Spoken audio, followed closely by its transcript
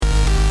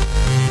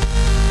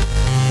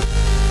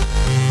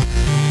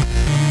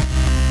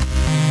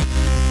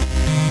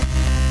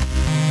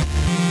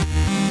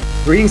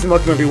Greetings and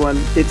welcome, everyone.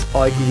 It's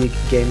AYCG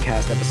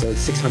Gamecast, episode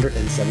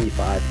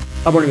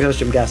 675. I'm morning host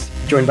Jim Guest,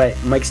 joined by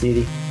Mike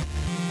Sneedy.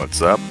 What's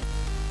up?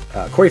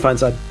 Corey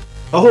Feinsod.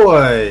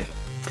 Ahoy!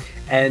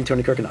 And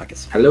Tony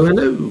Kirkinakis. Hello,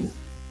 hello.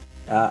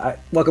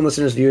 Welcome,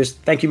 listeners, viewers.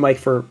 Thank you, Mike,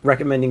 for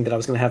recommending that I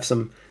was going to have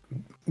some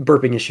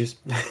burping issues.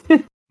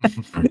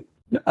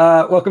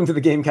 Welcome to the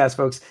Gamecast,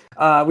 folks.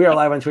 We are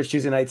live on Twitch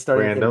Tuesday night,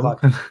 starting at 8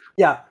 o'clock.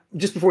 Yeah,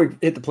 just before we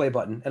hit the play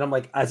button. And I'm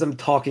like, as I'm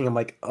talking, I'm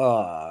like,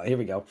 here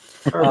we go.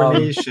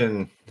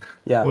 Carbonation.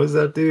 Yeah. What does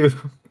that do?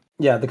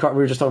 Yeah, we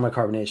were just talking about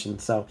carbonation.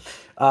 So,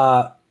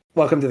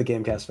 welcome to the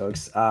Gamecast,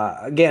 folks.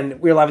 Again,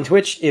 we're live on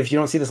Twitch. If you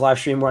don't see this live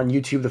stream, we're on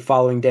YouTube the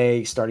following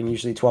day, starting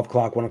usually 12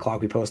 o'clock, 1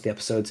 o'clock. We post the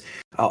episodes.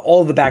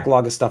 All of the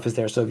backlog of stuff is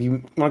there. So if you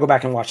want to go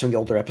back and watch some of the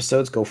older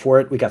episodes, go for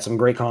it. We got some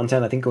great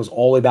content. I think it goes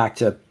all the way back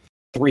to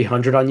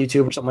 300 on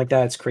YouTube or something like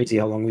that. It's crazy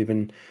how long we've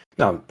been.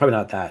 No, probably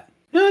not that.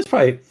 No, it's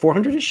probably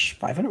 400-ish,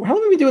 500. How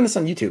long have we been doing this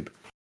on YouTube?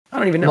 I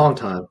don't even know. Long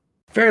time.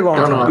 Very long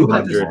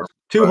time.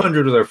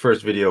 200 was our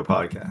first video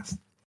podcast.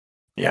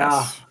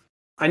 Yeah.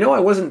 I know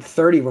I wasn't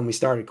 30 when we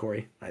started,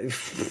 Corey.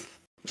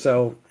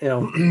 So,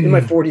 in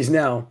my 40s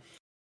now.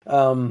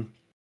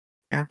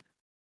 Yeah.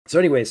 So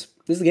anyways,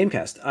 this is the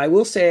Gamecast. I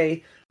will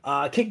say,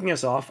 kicking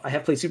us off, I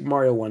have played Super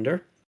Mario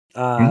Wonder.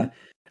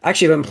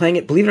 Actually, I've been playing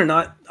it, believe it or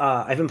not,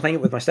 I've been playing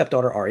it with my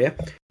stepdaughter, Arya.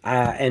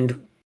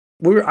 And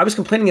I was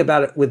complaining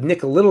about it with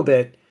Nick a little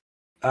bit,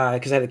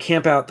 because I had to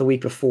camp out the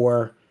week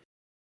before,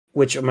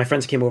 which my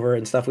friends came over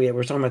and stuff. We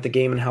were talking about the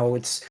game and how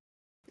it's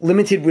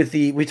limited with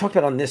we talked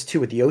about on this too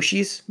with the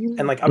Yoshis,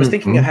 and I was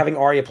thinking of having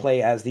Arya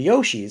play as the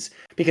Yoshis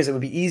because it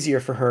would be easier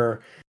for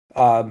her.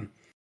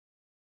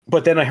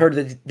 But then I heard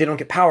that they don't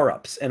get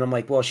power-ups, and I'm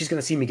like, well, she's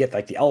going to see me get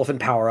the elephant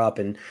power-up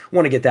and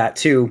want to get that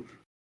too.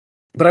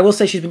 But I will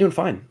say she's been doing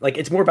fine.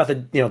 It's more about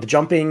the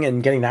jumping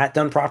and getting that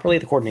done properly,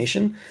 the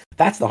coordination.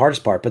 That's the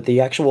hardest part. But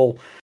the actual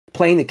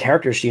playing the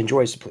characters she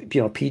enjoys,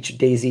 Peach,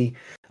 Daisy,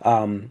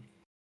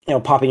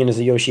 popping in as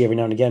a Yoshi every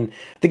now and again.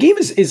 The game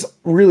is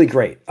really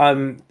great.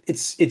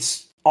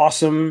 It's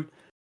awesome.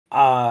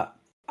 I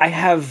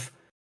have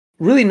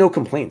really no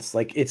complaints.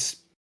 It's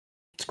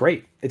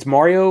great. It's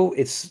Mario.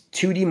 It's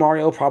 2D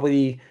Mario,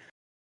 probably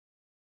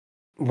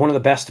one of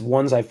the best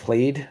ones I've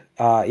played.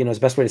 It's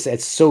the best way to say it.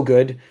 It's so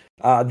good.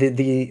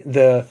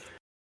 The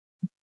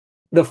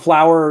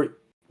flower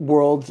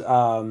world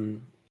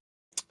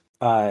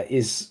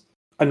is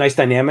a nice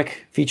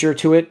dynamic feature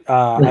to it.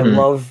 I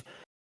love.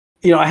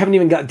 I haven't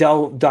even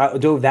dove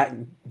that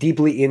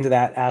deeply into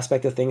that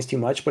aspect of things too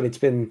much, but it's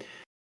been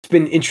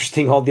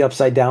interesting, all the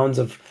upside downs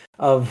of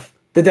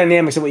the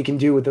dynamics of what you can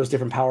do with those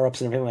different power-ups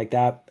and everything like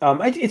that.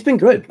 It's been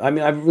good. I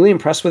mean, I'm really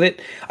impressed with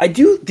it.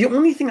 The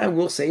only thing I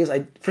will say is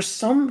for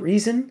some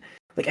reason,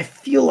 I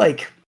feel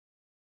like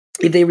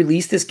if they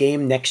release this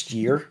game next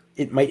year,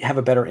 it might have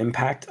a better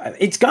impact.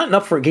 It's gotten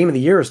up for a Game of the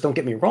Year, don't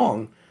get me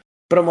wrong,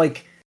 but I'm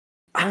like,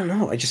 I don't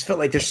know. I just felt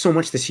like there's so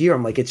much this year.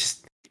 I'm like, it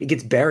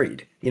gets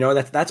buried.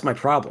 That's my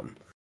problem.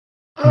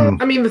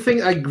 I mean, the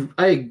thing,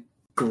 I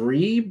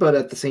agree, but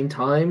at the same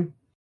time,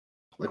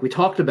 like we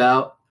talked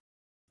about,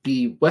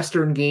 the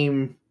Western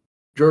game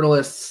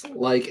journalists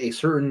like a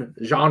certain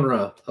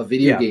genre of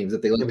video games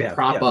that they like to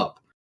prop up.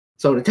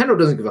 So Nintendo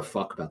doesn't give a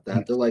fuck about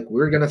that. They're like,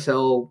 we're going to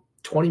sell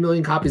 20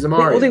 million copies of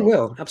Mario. Well, they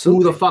will.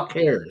 Absolutely. Who the fuck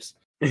cares?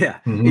 Yeah.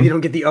 If you don't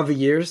get the other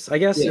years, I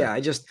guess. Yeah.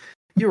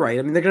 You're right.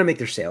 I mean, they're going to make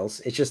their sales.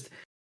 It's just,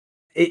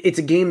 it's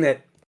a game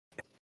that,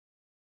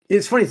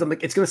 it's funny. It's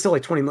going to sell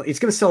 20 million. It's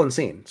going to sell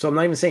insane. So I'm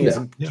not even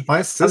saying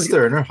my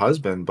sister and her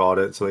husband bought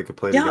it so they could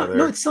play together.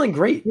 No, it's selling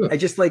great. Yeah. I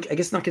guess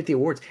not get the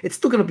awards. It's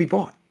still going to be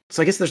bought.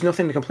 So I guess there's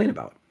nothing to complain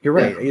about. You're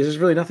right. Yeah. There's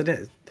really nothing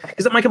to.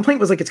 Because my complaint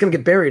was it's going to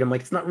get buried. I'm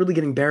like, it's not really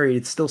getting buried.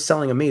 It's still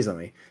selling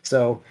amazingly.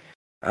 So,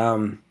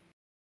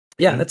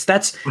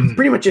 that's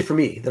pretty much it for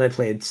me that I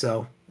played.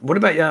 So what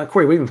about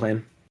Corey? What have you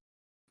been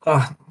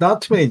playing?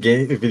 Not too many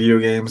video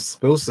games.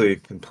 Mostly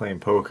been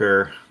playing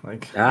poker.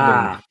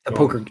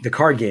 The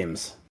card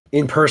games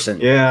in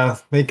person. Yeah,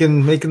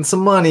 making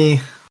some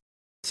money.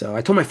 So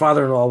I told my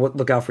father-in-law,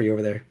 look out for you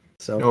over there.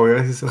 So. Oh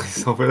yeah, he's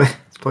over there.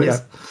 Yeah.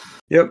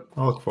 Yep.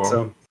 I'll look for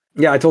him.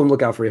 Yeah, I told him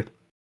look out for you.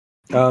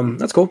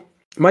 That's cool.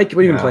 Mike,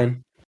 what have you been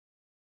playing?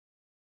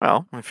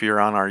 Well, if you're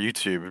on our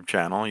YouTube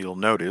channel, you'll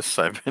notice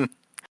I've been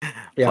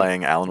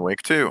playing Alan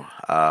Wake 2.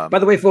 By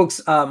the way,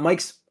 folks,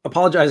 Mike's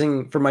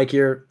apologizing for Mike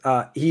here.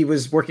 He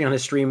was working on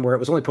his stream where it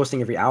was only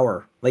posting every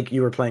hour, like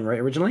you were playing, right,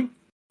 originally?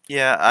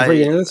 Yeah,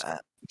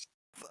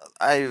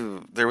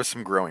 there was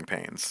some growing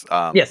pains.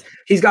 Yes,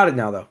 he's got it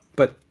now, though.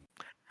 But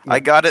I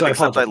got it,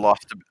 except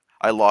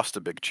I lost a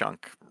big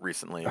chunk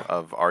recently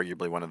of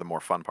arguably one of the more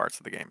fun parts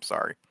of the game.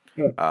 Sorry.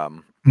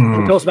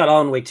 Tell us about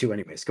Alan Wake 2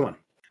 anyways. Come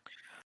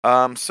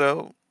on.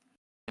 So,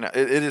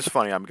 it is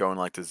funny. I'm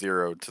going to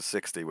 0 to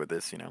 60 with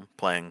this,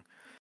 playing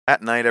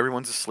at night.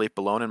 Everyone's asleep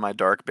alone in my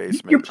dark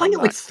basement. You're playing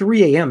at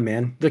 3 a.m.,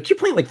 man. You're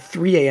playing at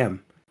 3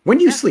 a.m. When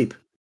do you sleep?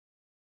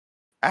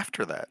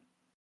 After that.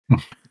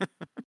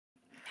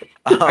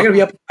 I gotta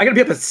be up. I gotta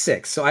be up at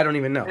 6, so I don't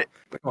even know.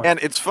 And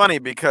it's funny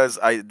because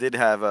I did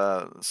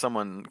have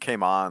someone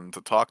came on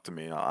to talk to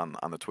me on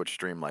the Twitch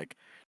stream like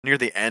near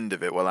the end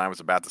of it when I was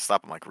about to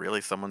stop. I'm like,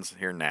 really, someone's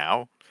here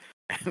now?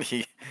 And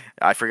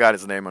I forgot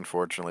his name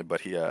unfortunately,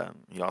 but he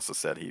also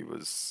said he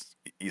was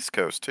East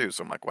Coast too.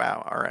 So I'm like,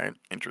 wow, all right,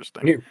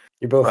 interesting.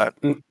 You're both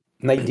But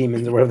night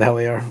demons or whatever the hell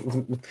they are.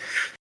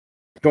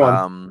 Go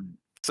on.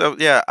 So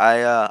yeah,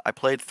 I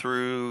played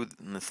through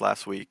this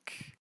last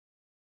week.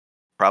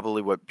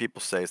 Probably what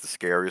people say is the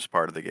scariest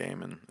part of the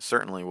game, and it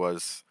certainly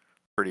was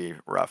pretty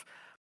rough.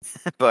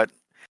 But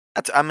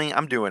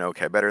I'm doing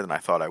okay, better than I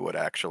thought I would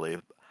actually.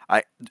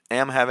 I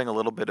am having a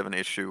little bit of an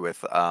issue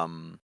with there's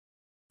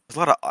a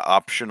lot of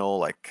optional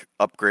like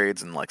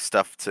upgrades and like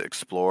stuff to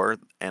explore,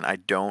 and I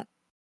don't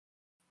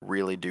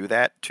really do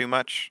that too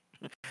much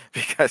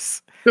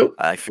because So,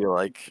 I feel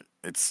like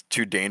it's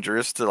too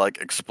dangerous to like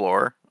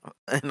explore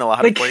in a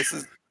lot of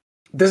places.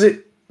 Does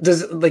it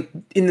like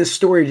in the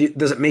story?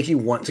 Does it make you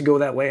want to go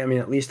that way? I mean,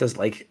 at least as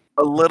like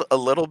a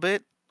little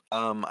bit.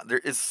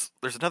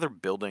 There's another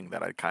building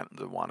that I kind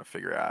of want to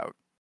figure out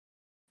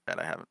that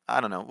I haven't.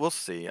 I don't know. We'll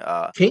see.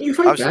 Can't you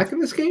fight back in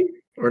this game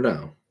or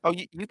no? Oh,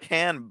 you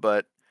can,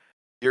 but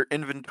your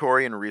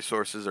inventory and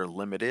resources are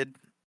limited,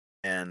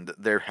 and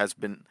there has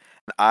been.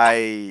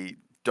 I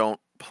don't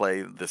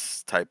play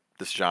this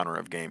genre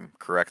of game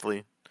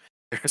correctly.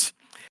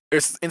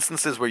 There's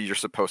instances where you're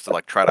supposed to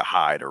like try to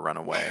hide or run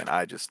away, and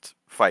I just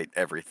fight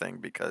everything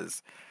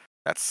because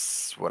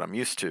that's what I'm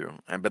used to.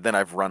 But then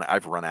I've run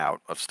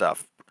out of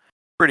stuff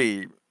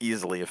pretty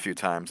easily a few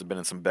times. I've been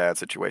in some bad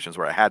situations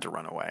where I had to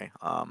run away,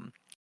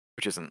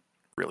 which isn't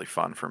really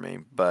fun for me.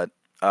 But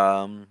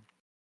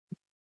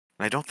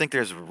I don't think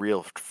there's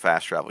real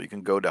fast travel. You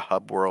can go to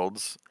hub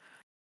worlds,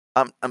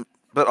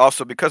 but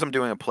also because I'm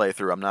doing a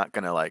playthrough, I'm not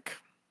gonna like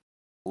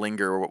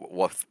linger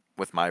with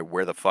my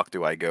where the fuck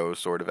do I go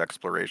sort of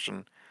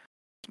exploration.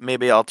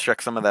 Maybe I'll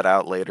check some of that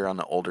out later on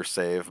the older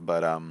save,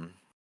 but I'm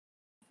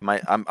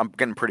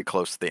getting pretty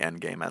close to the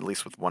end game, at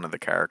least with one of the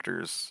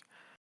characters.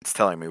 It's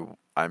telling me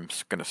I'm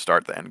gonna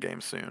start the end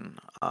game soon.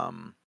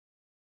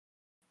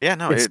 Yeah,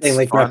 no, it's saying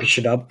like fun. wrap your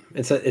shit up.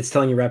 It's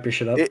telling you wrap your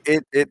shit up.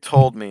 It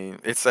told me,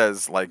 it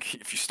says like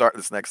if you start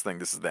this next thing,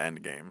 this is the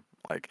end game.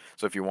 Like,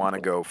 so if you want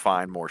to go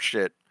find more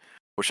shit,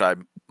 which I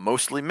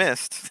mostly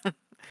missed,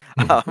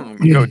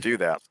 go do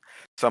that.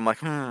 So I'm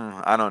like,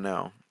 I don't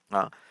know.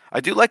 I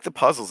do like the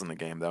puzzles in the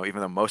game though,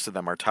 even though most of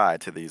them are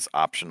tied to these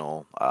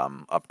optional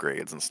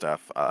upgrades and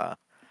stuff. But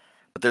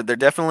they're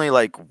definitely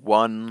like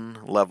one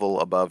level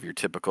above your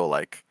typical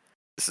like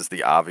this is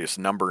the obvious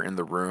number in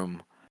the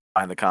room,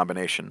 find the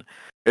combination.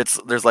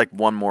 There's like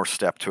one more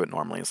step to it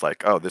normally. It's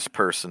like, oh, this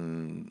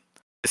person,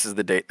 this is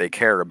the date they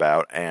care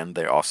about, and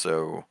they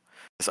also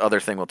this other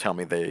thing will tell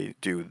me they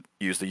do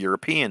use the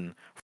European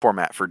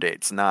format for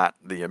dates, not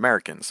the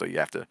American. So you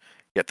have to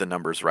get the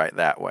numbers right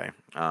that way.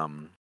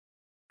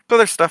 So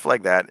there's stuff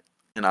like that,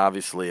 and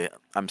obviously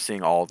I'm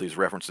seeing all these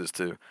references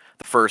to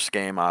the first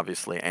game,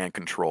 obviously, and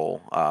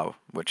Control,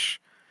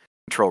 which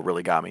Control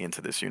really got me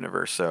into this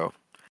universe. So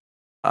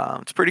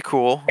it's pretty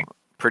cool,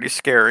 pretty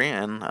scary,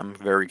 and I'm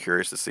very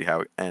curious to see how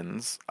it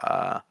ends.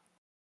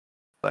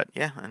 But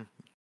yeah, and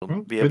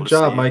you'll be able Good to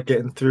job, see. Mike,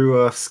 getting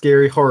through a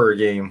scary horror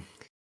game.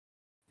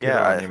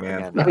 Yeah,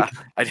 man.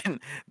 I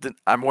didn't.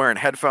 I'm wearing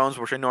headphones,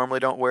 which I normally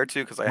don't wear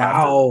too, because I have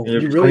Wow, to.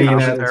 you really playing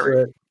got at- into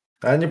it.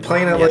 And you're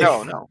playing at Yeah,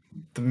 like no,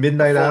 the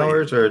midnight fully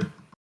hours or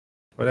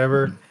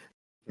whatever,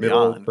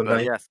 middle of beyond. the But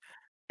night. yes,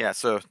 yeah.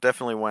 So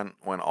definitely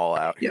went all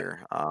out Yeah. here.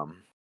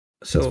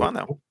 So it's fun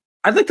though.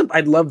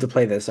 I'd love to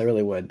play this. I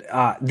really would.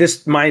 My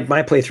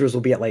playthroughs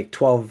will be at like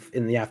 12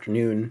 in the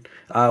afternoon,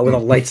 with all the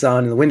lights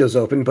on and the windows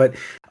open, but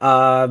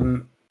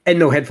and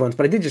no headphones.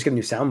 But I did just get a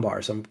new sound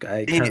bar, so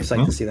I kind of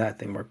psyched to see that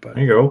thing work. But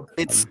There you go.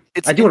 It's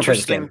I do want to play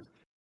this interesting. game.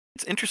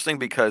 It's interesting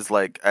because,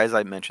 like as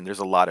I mentioned, there's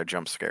a lot of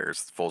jump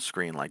scares, full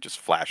screen, like just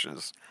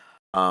flashes.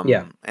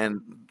 Yeah.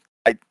 And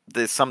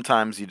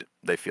sometimes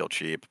they feel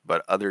cheap,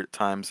 but other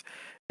times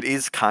it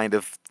is kind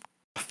of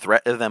the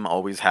threat of them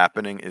always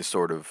happening is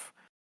sort of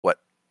what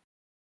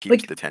keeps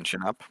Like- the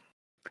tension up.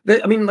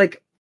 I mean,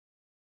 like,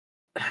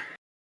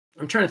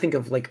 I'm trying to think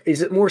of like,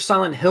 is it more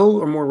Silent Hill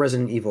or more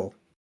Resident Evil?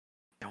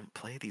 I don't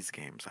play these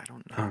games. I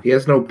don't know. Oh. He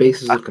has no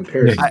basis of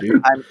comparison,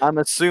 dude. I'm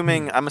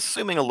assuming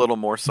a little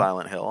more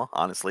Silent Hill.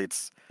 Honestly,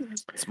 it's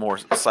more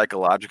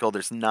psychological.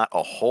 There's not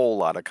a whole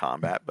lot of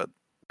combat, but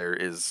there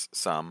is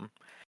some.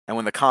 And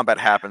when the combat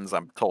happens,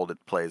 I'm told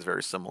it plays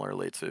very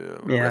similarly to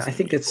Yeah, Resident I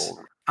think it's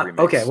Evil remakes.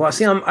 okay. Well,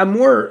 see, I'm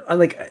more I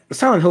like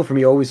Silent Hill for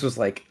me. Always was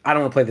like I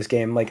don't want to play this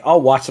game. Like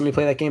I'll watch somebody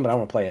play that game, but I don't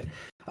want to play it.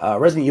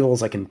 Resident Evil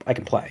is I can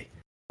play.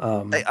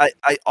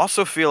 I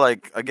also feel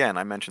like, again,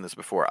 I mentioned this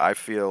before, I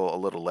feel a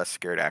little less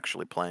scared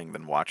actually playing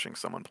than watching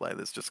someone play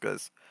this, just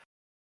because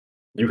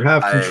You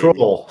have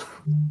control.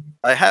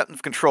 I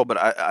have control, but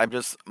I'm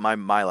just my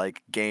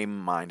like game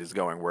mind is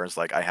going, whereas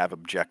like I have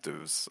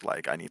objectives,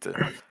 like I need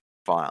to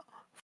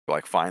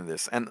find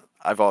this, and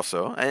I've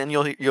also, and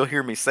you'll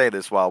hear me say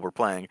this while we're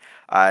playing,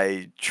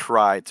 I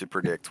try to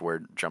predict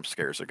where jump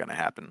scares are going to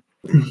happen.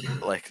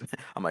 like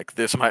I'm like,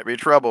 this might be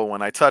trouble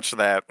when I touch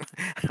that.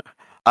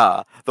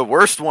 The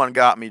worst one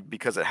got me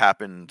because it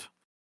happened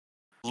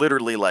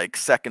literally like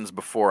seconds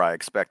before I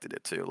expected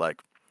it to.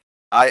 Like,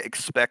 I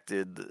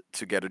expected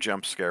to get a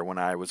jump scare when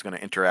I was going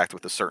to interact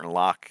with a certain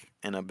lock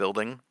in a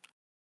building,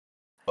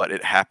 but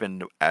it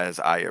happened as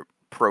I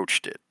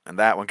approached it, and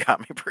that one got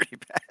me pretty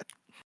bad.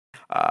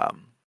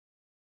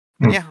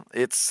 Yeah,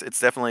 it's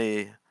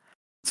definitely,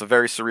 it's a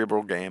very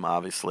cerebral game,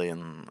 obviously,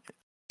 and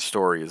the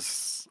story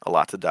is a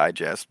lot to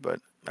digest, but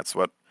that's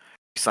what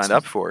we signed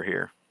up for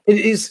here. It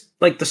is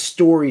like the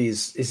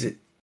stories.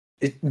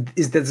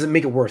 Does it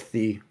make it worth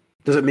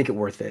Does it make it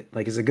worth it?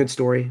 Like, is it a good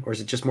story, or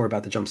is it just more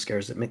about the jump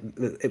scares? It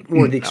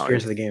more the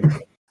experience of the game.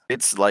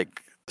 It's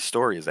like the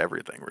story is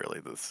everything,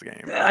 really. This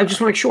game. I just want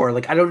to make sure.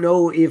 Like, I don't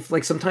know if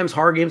like sometimes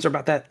horror games are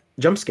about that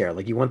jump scare.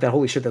 Like, you want that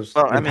holy shit that was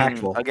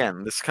impactful. I mean,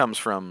 again, this comes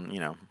from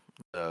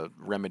the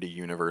Remedy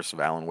universe of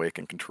Alan Wake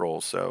and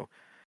Control, so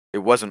it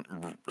wasn't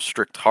a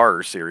strict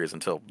horror series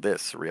until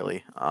this,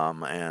 really.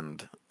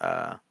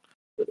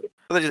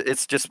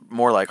 It's just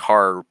more like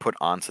horror put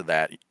onto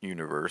that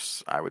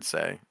universe, I would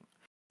say.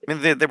 I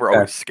mean, they were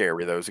always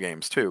scary, those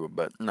games too,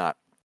 but not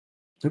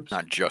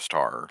just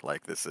horror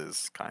like this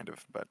is kind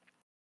of. But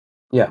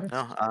yeah,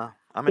 no,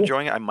 I'm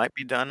enjoying it. I might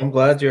be done. I'm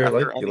glad you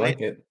after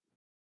like it.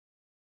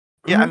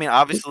 Yeah, I mean,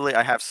 obviously,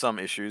 I have some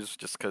issues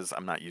just because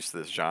I'm not used to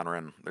this genre,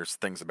 and there's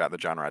things about the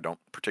genre I don't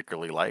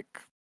particularly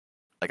like.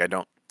 Like, I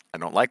don't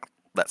like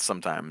that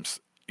sometimes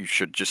you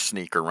should just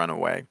sneak or run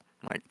away.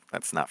 Like,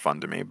 that's not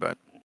fun to me, but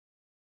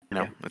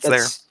it's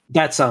there.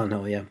 That's Silent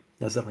Hill. Yeah,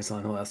 that's definitely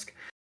Silent Hill-esque.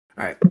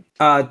 All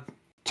right,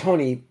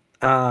 Tony,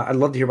 I'd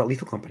love to hear about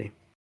Lethal Company.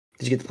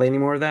 Did you get to play any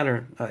more of that,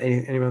 or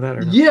any of that?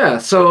 Or no? Yeah,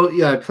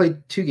 so I played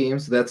 2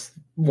 games. That's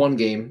one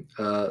game.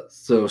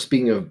 So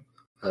speaking of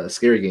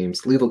scary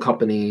games, Lethal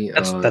Company.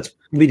 That's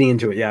leading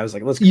into it. Yeah, I was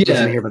like, let's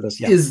hear about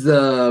this. Yeah, is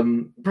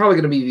probably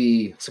going to be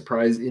the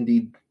surprise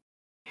indie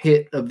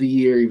hit of the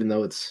year, even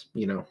though it's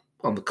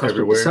on the cusp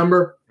of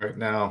December right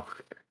now.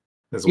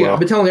 As well. Yeah, I've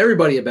been telling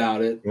everybody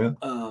about it. Yeah.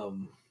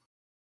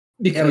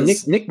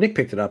 Because Nick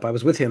picked it up. I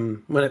was with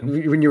him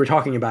when you were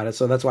talking about it,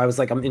 so that's why I was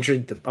like, I'm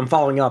interested. I'm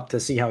following up to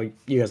see how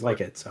you guys like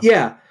it. So.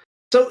 Yeah,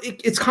 so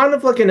it's kind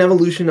of like an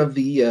evolution of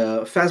the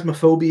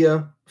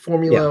Phasmophobia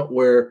formula,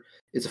 where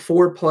it's a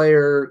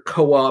 4-player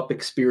co-op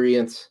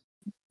experience.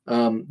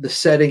 The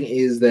setting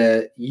is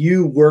that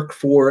you work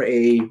for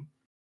a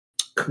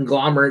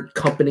conglomerate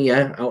company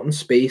out in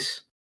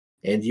space,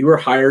 and you are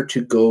hired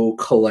to go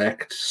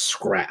collect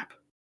scrap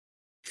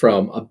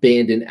from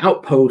abandoned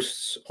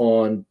outposts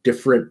on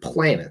different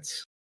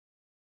planets.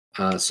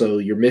 So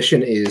your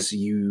mission is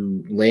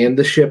you land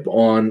the ship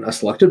on a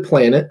selected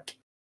planet.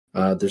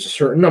 There's a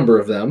certain number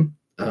of them.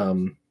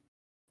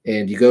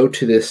 And you go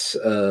to this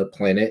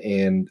planet,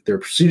 and they're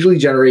procedurally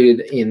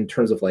generated in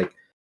terms of like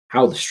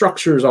how the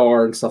structures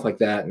are and stuff like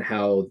that, and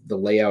how the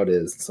layout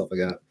is and stuff like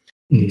that.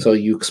 Mm-hmm. So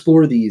you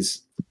explore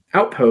these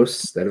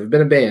outposts that have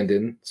been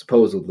abandoned,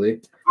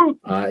 supposedly,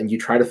 and you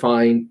try to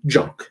find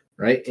junk.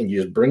 Right, and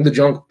you just bring the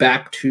junk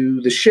back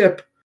to the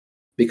ship,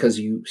 because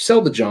you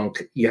sell the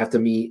junk. You have to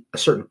meet a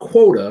certain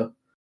quota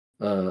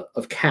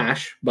of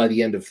cash by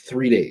the end of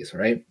 3 days,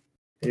 right?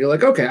 And you're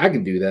like, okay, I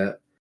can do that.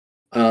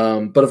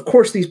 But of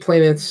course, these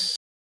planets,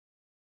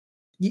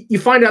 you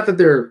find out that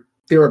they're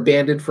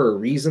abandoned for a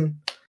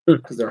reason,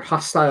 because they're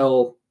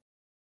hostile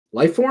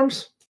life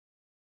forms,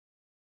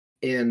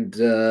 and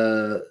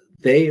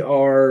they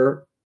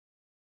are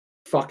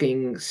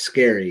fucking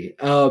scary.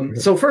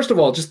 So first of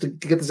all, just to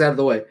get this out of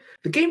the way,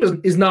 the game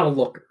is not a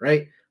looker,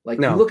 right?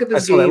 Like, you look at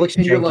this game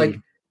and you're like,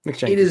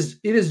 it is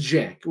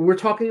jank. We're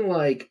talking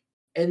like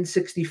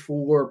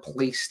N64,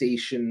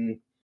 PlayStation,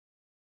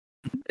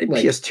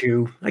 like,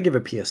 PS2. I give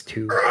it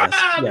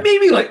PS2.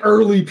 Maybe like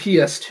early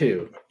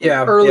PS2.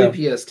 Yeah,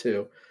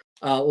 PS2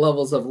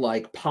 levels of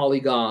like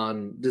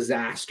polygon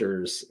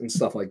disasters and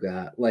stuff like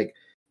that. Like,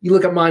 you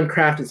look at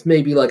Minecraft, it's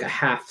maybe like a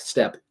half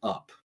step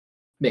up,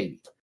 maybe.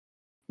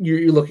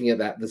 You're looking at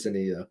that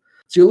vicinity, though.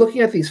 So you're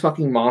looking at these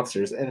fucking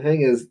monsters, and the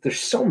thing is, there's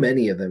so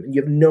many of them, and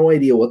you have no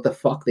idea what the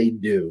fuck they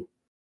do.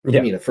 Yeah.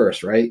 I mean, at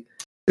first, right?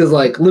 Because,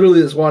 like,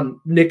 literally this one,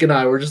 Nick and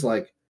I were just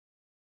like,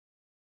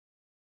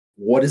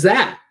 what is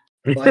that?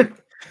 Like,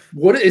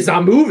 what is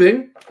I'm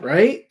moving,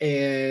 right?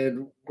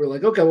 And we're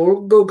like, okay, well,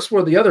 we'll go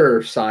explore the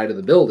other side of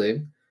the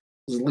building.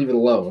 Just leave it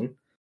alone.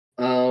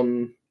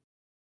 And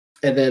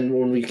then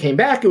when we came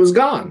back, it was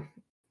gone.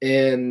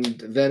 And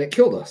then it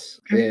killed us,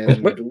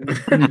 and we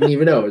didn't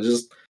even know. It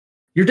just,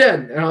 you're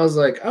dead. And I was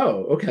like,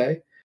 oh,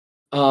 okay.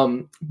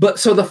 But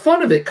so the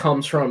fun of it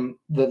comes from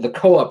the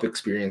co-op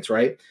experience,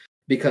 right?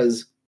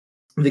 Because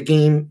the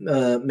game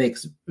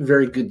makes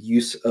very good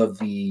use of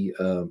the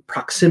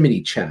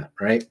proximity chat,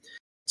 right?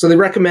 So they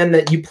recommend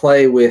that you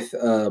play with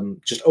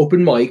just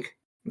open mic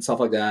and stuff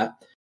like that.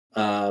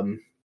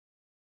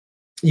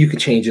 You could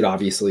change it,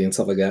 obviously, and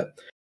stuff like that.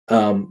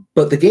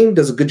 But the game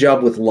does a good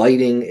job with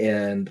lighting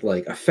and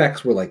like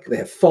effects, where like they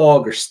have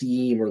fog or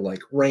steam or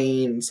like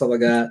rain and stuff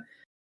like that.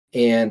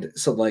 And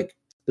so like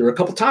there were a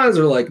couple times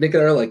where like Nick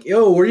and I are like,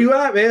 "Yo, where you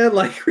at, man?"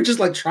 Like we're just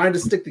like trying to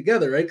stick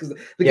together, right? Because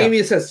the game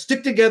even says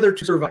 "stick together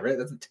to survive," right?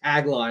 That's the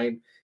tagline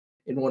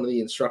in one of the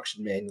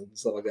instruction manuals and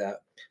stuff like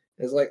that.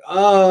 It's like,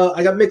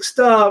 I got mixed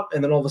up,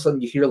 and then all of a sudden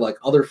you hear like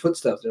other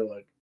footsteps. They're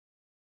like,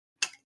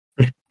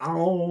 I don't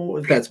know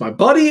if that's my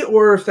buddy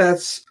or if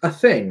that's a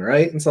thing,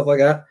 right? And stuff like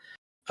that.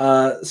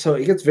 So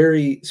it gets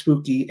very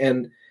spooky.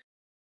 And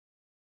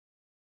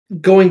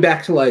going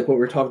back to like what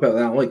we're talking about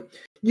now, like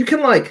you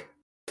can like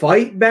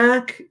fight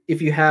back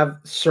if you have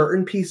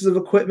certain pieces of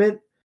equipment,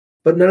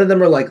 but none of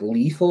them are like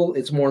lethal.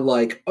 It's more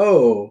like,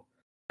 oh,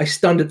 I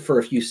stunned it for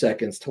a few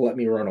seconds to let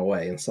me run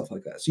away and stuff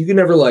like that. So you can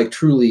never like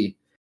truly,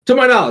 to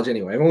my knowledge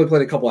anyway, I've only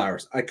played a couple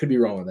hours. I could be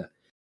wrong on that.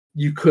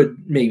 You could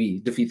maybe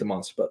defeat the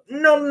monster, but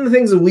none of the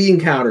things that we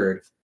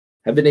encountered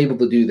have been able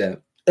to do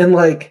that. And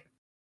like,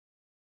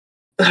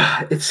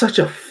 it's such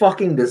a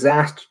fucking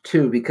disaster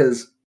too,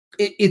 because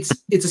it's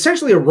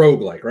essentially a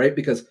roguelike, right?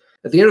 Because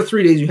at the end of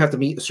 3 days, you have to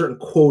meet a certain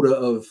quota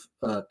of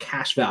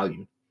cash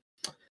value.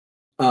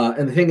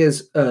 And the thing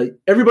is,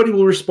 everybody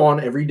will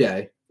respawn every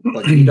day.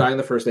 Like if you die on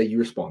the first day, you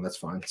respawn. That's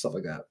fine, stuff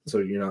like that. So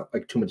you're not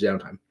like too much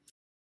downtime.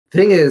 The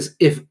thing is,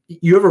 if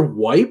you ever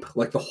wipe,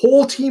 like the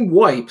whole team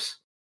wipes,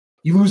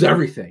 you lose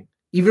everything.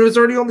 Even if it's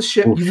already on the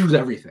ship, you lose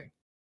everything.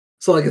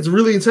 So like it's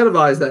really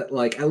incentivized that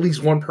like at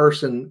least one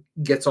person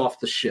gets off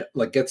the ship,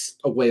 like gets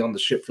away on the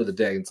ship for the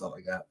day and stuff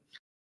like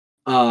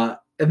that.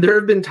 And there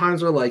have been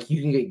times where like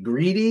you can get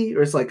greedy,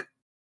 or it's like,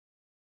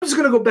 I'm just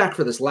gonna go back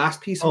for this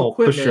last piece of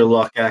equipment. Push your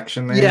luck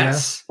action there.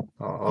 Yes.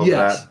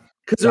 Yes.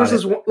 Because there's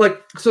this one,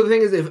 like, so the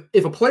thing is,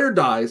 if a player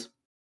dies,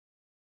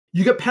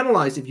 you get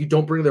penalized if you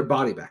don't bring their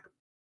body back.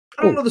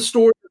 I don't know the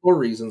story or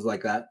reasons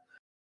like that.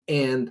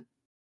 And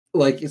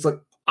like it's like,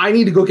 I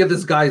need to go get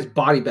this guy's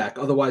body back,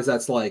 otherwise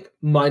that's like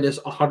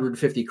minus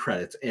 150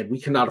 credits, and we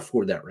cannot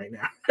afford that right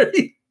now.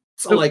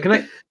 So like, can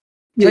I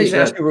just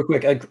ask you real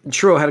quick?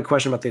 Churro had a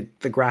question about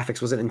the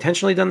graphics. Was it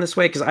intentionally done this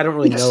way? Because I don't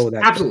really know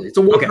that. Absolutely, it's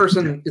a one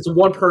person. It's a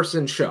one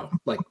person show,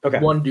 like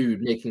one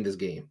dude making this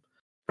game.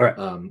 All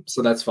right.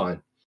 So that's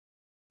fine.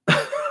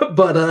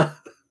 But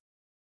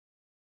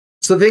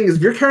so the thing is,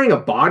 if you're carrying a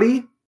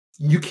body,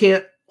 you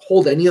can't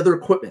hold any other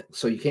equipment.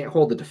 So you can't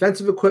hold the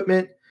defensive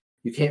equipment.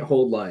 You can't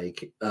hold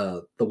like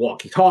the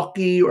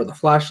walkie-talkie or the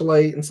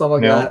flashlight and stuff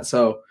like that.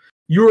 So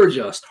you're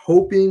just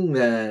hoping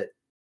that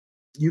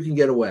you can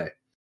get away.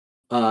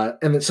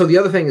 And so the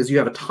other thing is you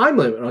have a time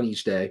limit on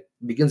each day.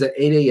 It begins at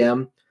 8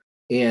 a.m.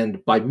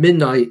 and by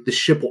midnight, the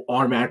ship will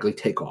automatically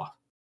take off.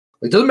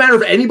 Like, it doesn't matter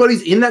if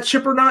anybody's in that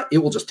ship or not, it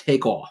will just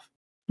take off.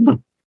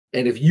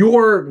 And if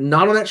you're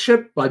not on that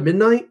ship by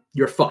midnight,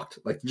 you're fucked.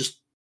 Like, just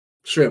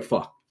straight up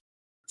fucked.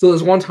 So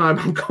there's one time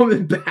I'm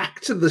coming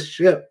back to the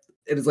ship,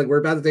 and it's like, we're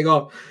about to take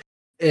off.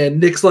 And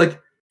Nick's like,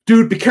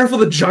 dude, be careful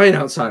of the giant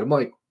outside. I'm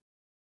like,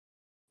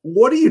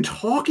 what are you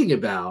talking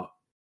about?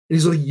 And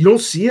he's like, you don't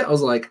see it? I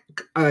was like,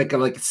 I can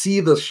like see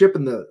the ship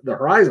in the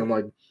horizon. I'm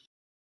like,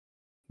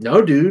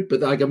 no, dude. But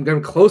like, I'm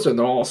getting closer, and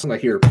then all of a sudden I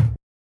hear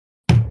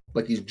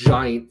like these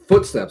giant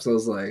footsteps. I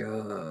was like,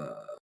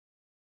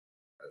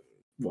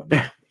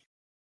 what?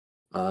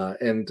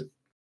 And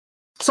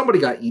somebody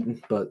got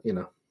eaten, but you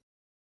know,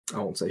 I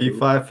won't say.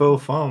 P5O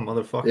foam,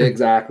 motherfucker. Yeah,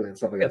 exactly, and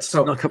stuff like that.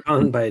 So snuck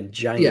upon by a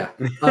giant. Yeah.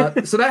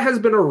 So that has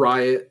been a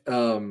riot.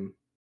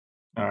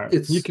 All right,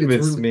 you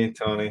convinced me,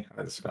 Tony.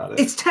 I just got it.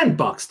 It's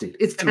 $10, dude.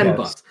 It's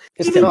 $10.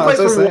 It's Even play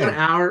for 1 saying.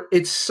 hour.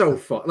 It's so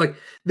fun. Like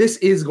this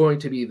is going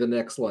to be the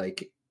next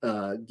like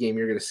game.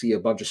 You're going to see a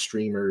bunch of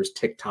streamers,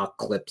 TikTok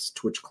clips,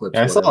 Twitch clips.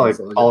 Yeah, I saw like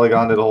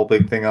Polygon did a whole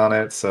big thing on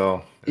it,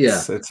 so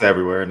it's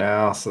everywhere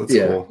now. So it's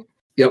cool.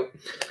 Yep.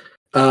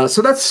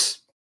 So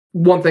that's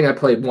one thing I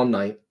played one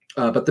night.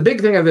 But the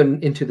big thing I've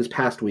been into this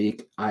past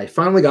week, I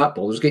finally got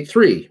Baldur's Gate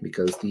 3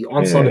 because the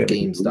onslaught of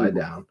games died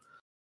down.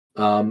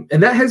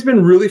 And that has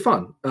been really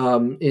fun.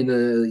 In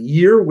a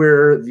year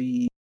where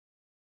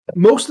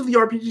most of the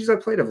RPGs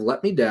I played have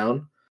let me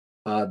down,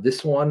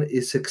 this one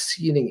is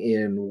succeeding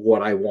in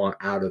what I want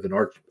out of an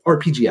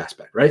RPG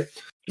aspect, right?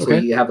 So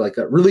you have like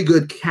a really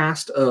good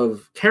cast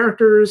of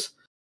characters.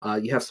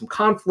 You have some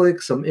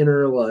conflict, some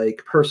inner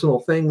like personal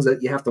things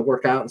that you have to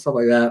work out and stuff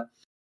like that.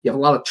 You have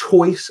a lot of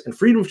choice and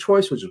freedom of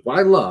choice, which is what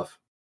I love.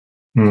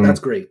 That's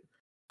great.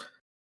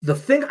 The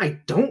thing I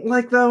don't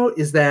like though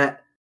is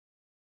that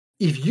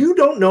if you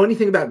don't know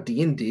anything about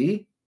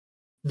D&D,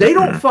 they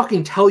don't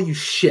fucking tell you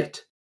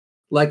shit.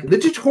 Like, the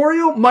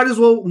tutorial might as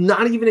well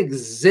not even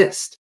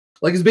exist.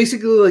 Like, it's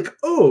basically like,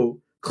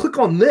 oh, click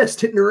on this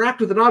to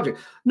interact with an object.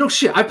 No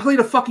shit, I played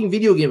a fucking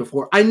video game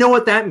before. I know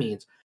what that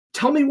means.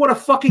 Tell me what a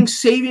fucking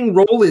saving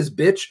roll is,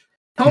 bitch.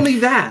 Tell me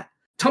that.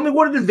 Tell me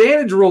what an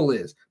advantage roll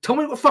is. Tell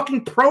me what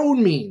fucking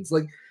prone means.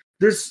 Like,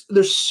 there's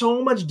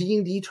so much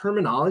D&D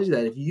terminology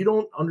that if you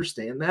don't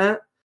understand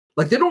that,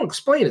 like, they don't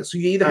explain it. So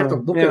you either have to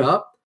look it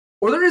up,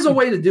 or there is a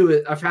way to do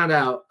it. I found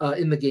out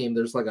in the game,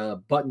 there's like a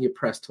button you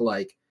press to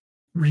like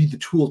read the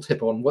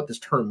tooltip on what this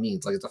term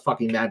means. Like it's a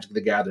fucking Magic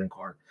the Gathering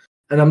card.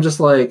 And I'm just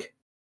like,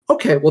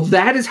 okay, well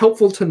that is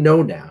helpful to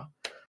know now.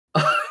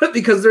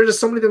 Because there's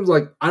just so many things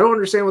like, I don't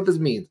understand what this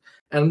means.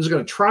 and I'm just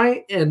gonna try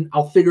it, and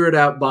I'll figure it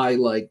out by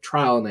like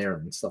trial and error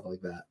and stuff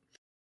like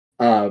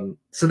that.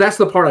 So that's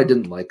the part I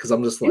didn't like because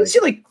I'm just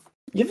like,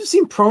 you ever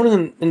seen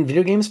prone in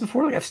video games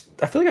before? Like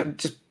I feel like I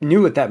just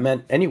knew what that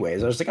meant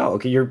anyways. I was like, oh,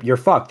 okay, you're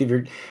fucked. If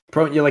you're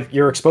prone,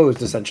 you're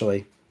exposed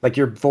essentially. Like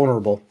you're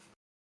vulnerable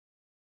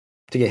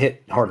to get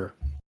hit harder.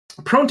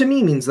 prone to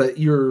me means that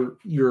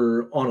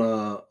you're on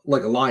a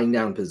lying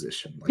down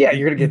position. Like, Yeah,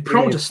 you're gonna get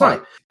prone to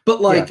snipe.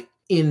 But like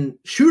in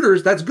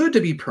shooters, that's good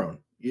to be prone.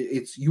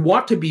 You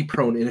want to be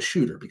prone in a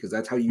shooter because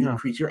that's how you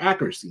increase your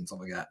accuracy and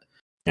stuff like that.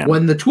 Yeah.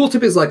 When the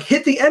tooltip is like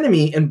hit the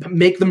enemy and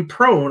make them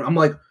prone, I'm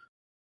like,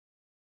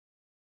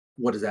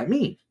 what does that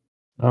mean?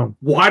 Oh,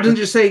 why doesn't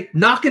you say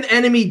knock an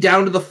enemy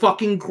down to the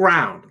fucking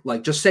ground?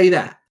 Like, just say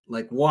that.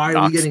 Like, why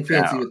are we getting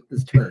fancy with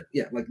this term?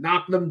 Yeah, like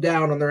knock them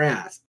down on their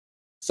ass,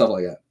 stuff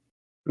like that.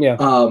 Yeah.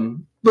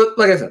 But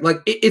like I said,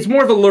 like it's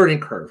more of a learning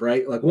curve,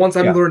 right? Like once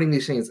I'm learning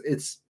these things,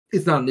 it's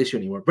not an issue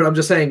anymore. But I'm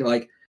just saying,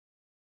 like,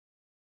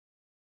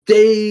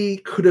 they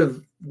could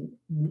have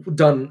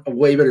done a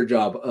way better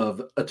job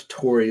of a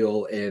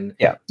tutorial and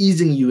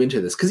easing you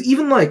into this. Because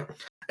even like,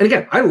 and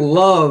again, I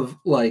love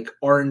like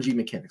RNG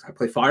mechanics. I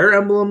play Fire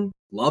Emblem,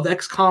 love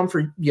XCOM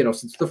for,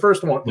 since the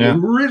first one, the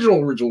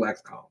original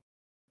XCOM,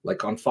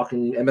 like on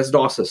fucking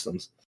MS-DOS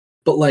systems.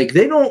 But like,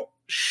 they don't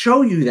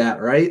show you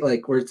that, right?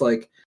 Like where it's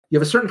like, you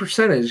have a certain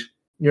percentage,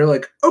 and you're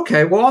like,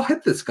 okay, well, I'll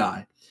hit this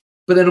guy.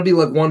 But then it'll be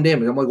like 1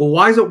 damage. I'm like, well,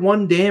 why is it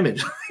 1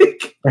 damage?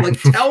 like,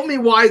 tell me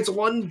why it's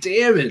 1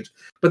 damage.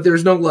 But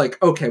there's no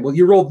like, okay, well,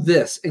 you rolled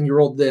this and you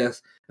rolled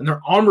this, and their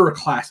armor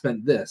class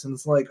meant this. And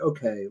it's like,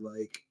 okay,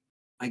 like,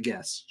 I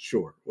guess,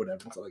 sure,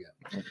 whatever. It's all I got.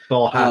 It's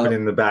all happening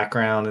in the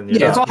background. And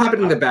it's all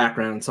happening in the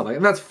background and stuff like that.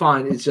 And that's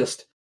fine. It's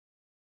just,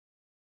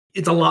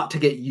 it's a lot to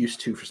get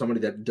used to for somebody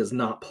that does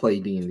not play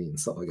D&D and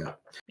stuff like that.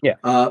 Yeah.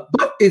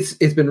 But it's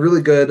been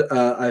really good.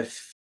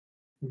 I've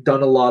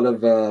done a lot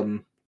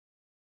of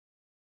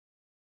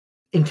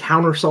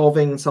encounter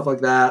solving and stuff like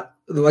that.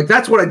 Like,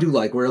 that's what I do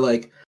like, where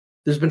like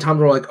there's been times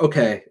where like,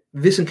 okay,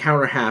 this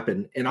encounter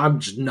happened and I'm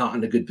just not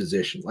in a good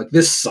position. Like,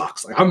 this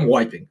sucks. Like, I'm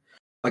wiping.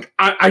 Like,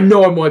 I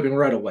know I'm wiping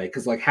right away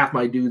because like half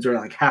my dudes are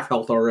like half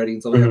health already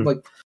and stuff like that. I'm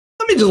like,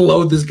 let me just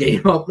load this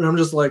game up. And I'm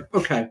just like,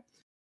 okay.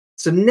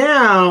 So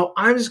now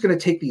I'm just going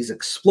to take these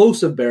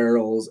explosive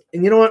barrels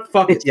and you know what?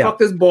 Fuck it. Fuck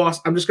this boss.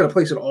 I'm just going to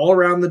place it all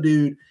around the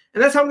dude.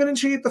 And that's how I'm going to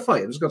initiate the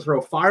fight. I'm just going to throw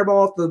a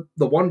fireball at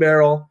the one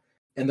barrel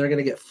and they're going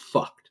to get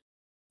fucked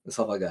and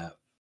stuff like that.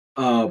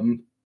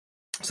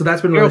 So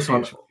that's been really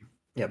fun.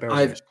 Yeah,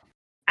 I've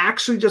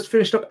actually just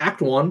finished up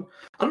Act 1.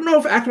 I don't know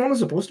if Act 1 is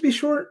supposed to be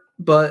short,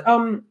 but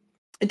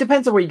it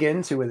depends on where you get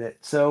into with it.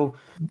 So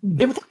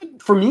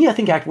for me, I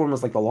think Act 1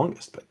 was like the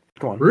longest, but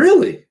go on.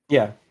 Really?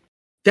 Yeah.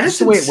 That's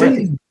the way it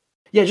went.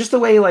 Yeah, just the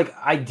way like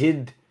I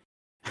did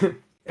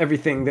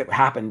everything that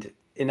happened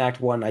in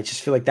Act 1. I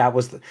just feel like that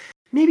was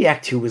maybe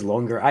Act 2 was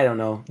longer. I don't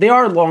know. They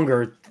are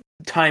longer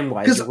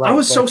time-wise. Because I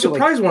was so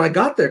surprised when I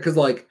got there because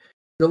like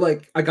they're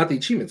like, I got the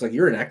achievements. Like,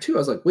 you're in Act 2. I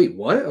was like, wait,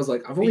 what? I was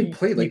like, I've only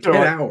played like 10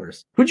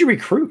 hours. Who'd you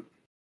recruit?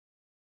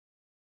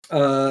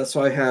 So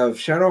I have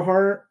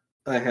Shadowheart.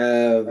 I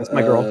have that's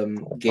my girl.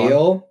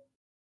 Gale.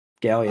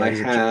 Gale,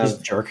 yeah, he's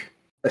a jerk.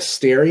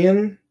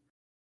 Asterion,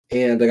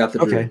 and I got the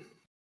Druid.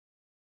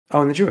 Oh,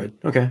 and the Druid.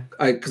 Okay.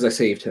 Because I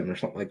saved him or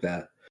something like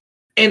that.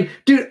 And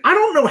dude, I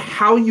don't know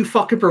how you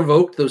fucking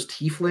provoked those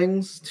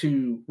tieflings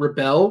to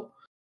rebel.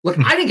 Like,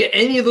 I didn't get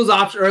any of those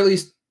options, or at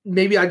least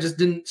maybe I just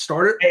didn't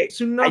start it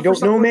soon enough. I don't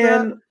know,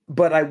 man,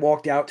 but I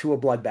walked out to a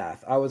bloodbath.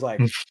 I was like,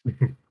 because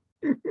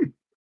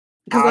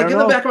like in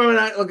the back of my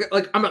mind,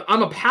 like I'm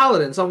a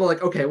paladin, so I'm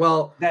like, okay,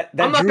 well,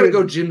 I'm not gonna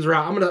go Jim's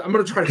route. I'm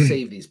gonna try to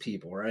save these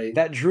people, right?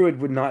 That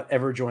Druid would not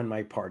ever join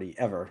my party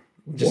ever.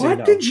 Just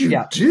what did you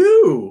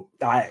do?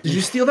 Did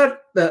you steal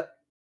that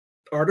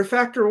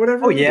artifact or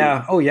whatever?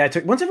 Oh yeah. I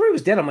took once everybody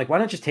was dead. I'm like, why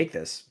not just take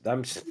this?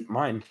 I'm just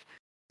mine.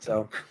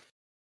 So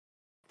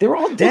they were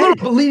all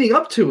dead. Well, leading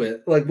up to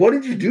it, like, what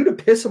did you do to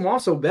piss them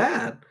off so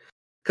bad?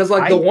 Because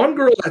like the one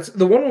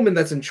woman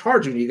that's in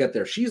charge when you get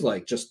there, she's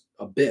like just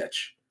a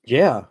bitch.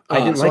 Yeah, I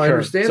didn't like her. I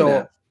understand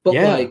that, but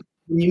like, I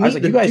was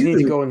like, you guys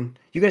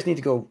need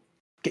to go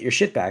get your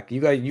shit back.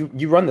 You guys,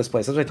 you run this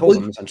place. That's what I told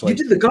them essentially. You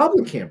did the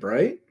goblin camp,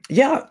 right?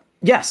 Yeah.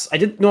 Yes, I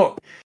did. No,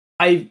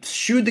 I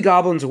shooed the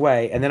goblins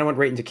away, and then I went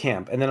right into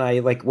camp, and then I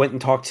like went and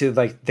talked to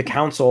like the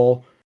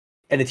council,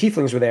 and the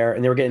tieflings were there,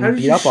 and they were getting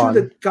beat up on. How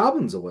did you shoot the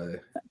goblins away?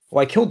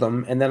 Well, I killed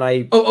them, and then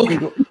I. Oh, okay.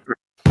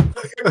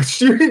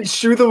 You didn't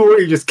shoot them away.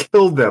 You just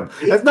killed them.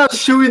 That's not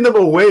shooting them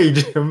away,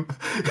 Jim.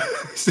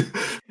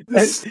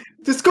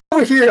 Just go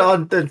over here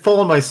and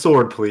fall on my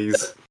sword,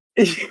 please.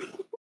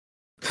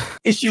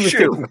 Issue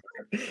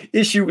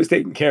was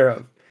taken care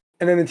of,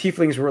 and then the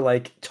tieflings were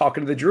like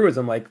talking to the druids.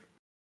 I'm like,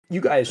 you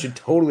guys should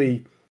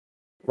totally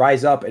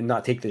rise up and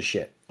not take this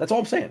shit. That's all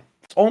I'm saying.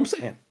 That's all I'm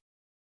saying.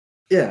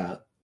 Yeah.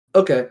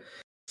 Okay.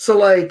 So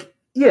like,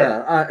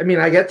 yeah, I mean,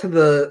 I get to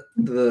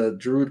the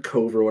Druid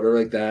Cove or whatever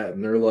like that,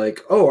 and they're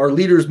like, "Oh, our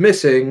leader's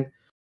missing.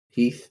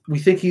 We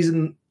think he's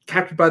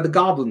captured by the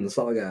goblins and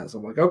stuff like that." So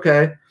I'm like,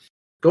 "Okay."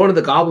 Go into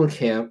the goblin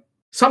camp,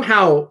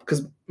 somehow,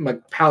 because my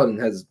paladin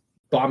has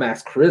bomb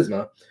ass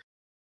charisma,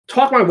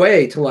 talk my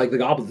way to like the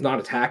goblins not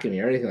attacking me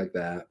or anything like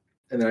that.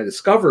 And then I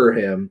discover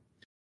him.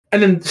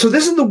 And then, so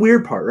this is the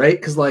weird part, right?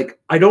 Because like,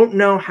 I don't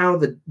know how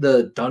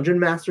the dungeon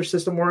master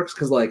system works.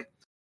 Because like,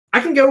 I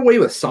can get away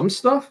with some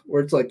stuff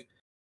where it's like,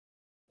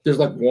 there's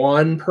like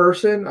one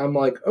person. I'm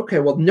like, okay,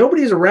 well,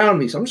 nobody's around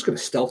me. So I'm just going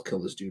to stealth kill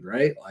this dude,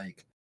 right?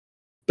 Like,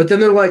 but then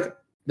they're like,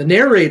 the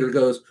narrator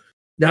goes,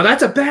 now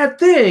that's a bad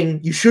thing.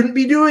 You shouldn't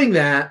be doing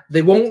that.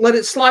 They won't let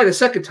it slide a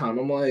second time.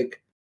 I'm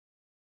like,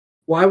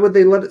 why would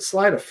they let it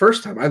slide a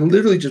first time? I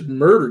literally just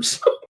murdered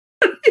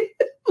somebody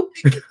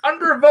like,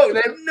 under a vote. And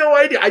I have no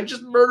idea. I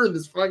just murdered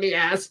this fucking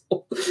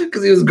asshole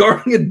because he was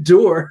guarding a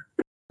door.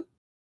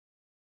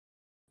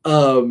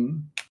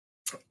 And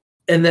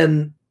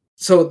then,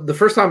 so the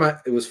first time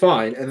it was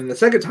fine. And then the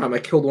second time I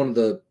killed one of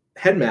the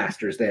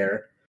headmasters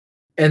there.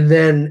 And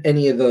then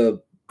any of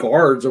the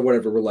guards or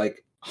whatever were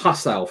like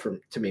hostile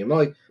to me. I'm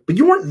like, but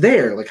you weren't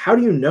there. Like, how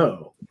do you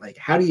know? Like,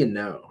 how do you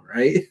know?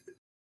 Right.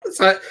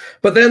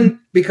 But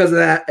then because of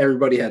that,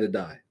 everybody had to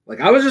die.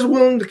 Like, I was just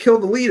willing to kill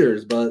the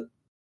leaders, but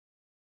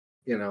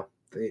you know,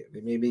 they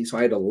made me, so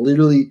I had to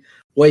literally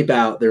wipe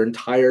out their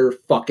entire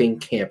fucking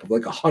camp of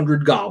like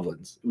 100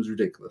 goblins. It was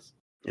ridiculous.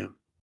 Yeah.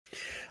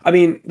 I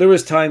mean, there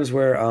was times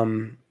where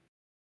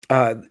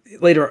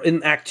later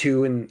in Act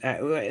 2 and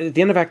at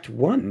the end of Act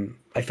 1,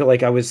 I feel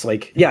like I was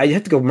like, yeah, you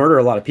have to go murder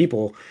a lot of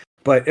people,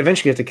 but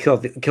eventually you have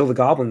to kill the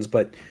goblins,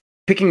 but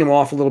picking them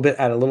off a little bit.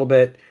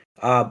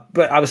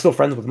 But I was still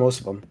friends with most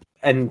of them.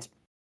 And,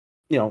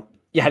 you know,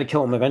 you had to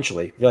kill them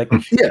eventually. You're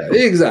like, yeah,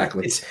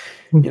 exactly. It's,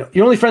 you know,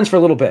 you're only friends for a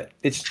little bit.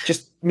 It's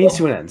just means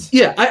to an end.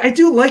 Yeah, I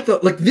do like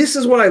this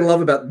is what I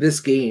love about this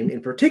game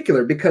in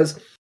particular, because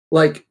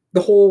like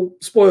the whole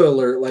spoiler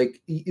alert,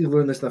 like you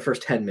learn this in the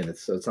first 10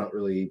 minutes, so it's not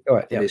really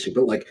an issue.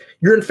 But like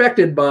you're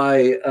infected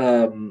by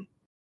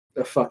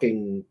a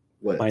fucking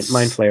mind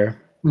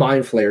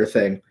flare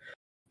thing,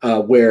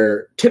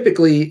 where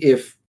typically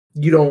if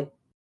you don't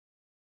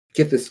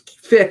get this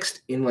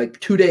fixed in like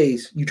 2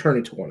 days, you turn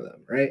into one of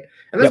them, right?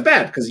 And that's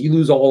bad because you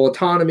lose all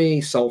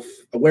autonomy,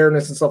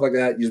 self-awareness, and stuff like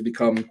that. You just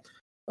become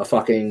a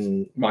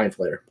fucking mind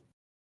flayer.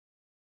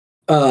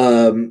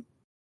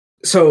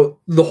 So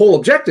the whole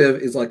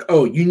objective is like,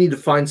 oh, you need to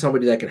find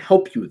somebody that can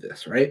help you with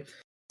this, right?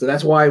 So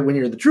that's why when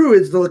you're the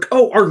druids, they're like,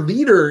 oh, our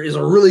leader is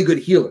a really good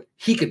healer.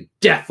 He could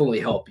definitely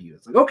help you.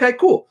 It's like, okay,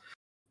 cool.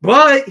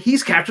 But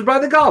he's captured by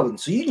the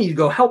goblins, so you need to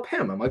go help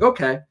him. I'm like,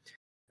 okay.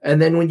 And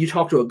then when you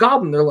talk to a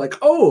goblin, they're like,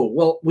 oh,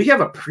 well, we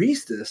have a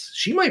priestess.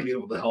 She might be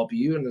able to help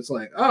you. And it's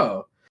like,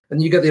 oh.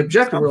 And you get the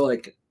objective. We're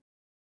like,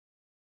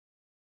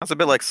 that's a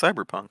bit like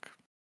Cyberpunk.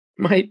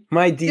 My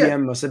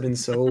DM must have been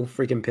so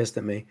freaking pissed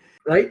at me.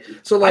 Right?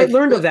 So like, I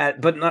learned of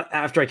that, but not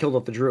after I killed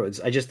off the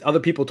druids. Other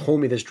people told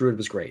me this druid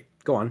was great.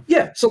 Go on.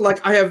 Yeah. So like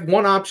I have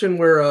one option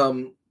where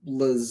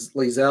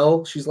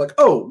Lizelle, she's like,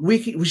 oh,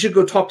 we should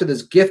go talk to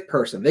this gift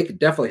person. They could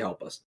definitely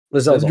help us.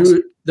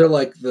 Lizelle's they're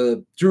like,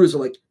 the druids are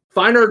like,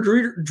 find our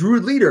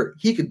druid leader.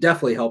 He could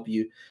definitely help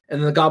you.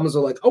 And then the goblins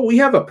are like, oh, we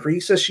have a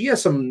priestess. She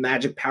has some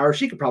magic power.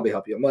 She could probably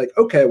help you. I'm like,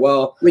 okay,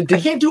 well, I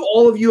can't do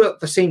all of you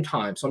at the same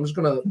time. So I'm just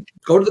going to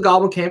go to the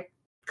goblin camp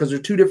because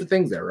there's two different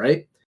things there,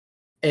 right?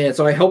 And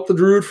so I helped the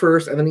druid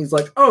first. And then he's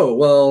like, oh,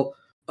 well,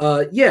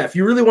 yeah, if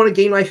you really want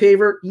to gain my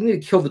favor, you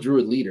need to kill the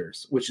druid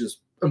leaders,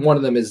 and one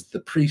of them is the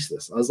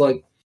priestess. I was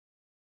like,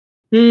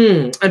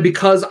 And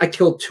because I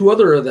killed two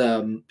other of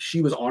them,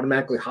 she was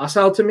automatically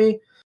hostile to me.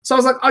 So I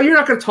was like, oh, you're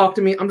not going to talk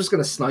to me. I'm just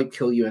going to snipe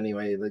kill you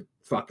anyway. Like,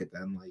 fuck it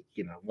then. Like,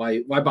 you know,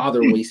 why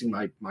bother wasting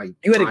my time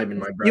and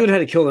my breath? You would have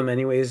had to kill them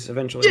anyways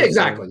eventually. Yeah,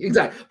 exactly.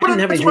 But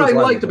that's what I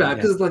liked about it,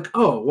 because it's like,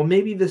 oh, well,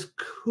 maybe this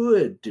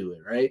could do it,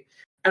 right?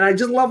 And I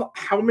just love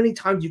how many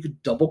times you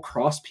could double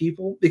cross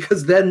people,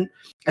 because then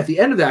at the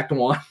end of Act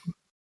 1,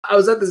 I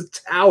was at this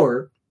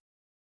tower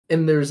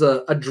and there's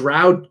a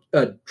drow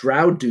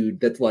dude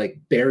that's like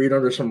buried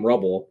under some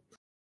rubble,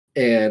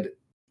 and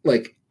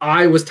like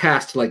I was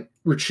tasked like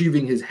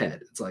retrieving his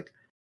head. It's like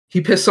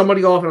he pissed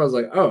somebody off, and I was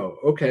like, oh,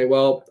 okay,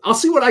 well, I'll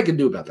see what I can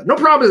do about that. No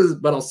promises,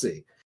 but I'll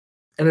see.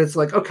 And it's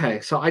like, okay,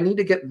 so I need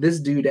to get this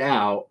dude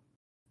out,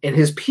 and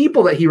his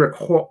people that he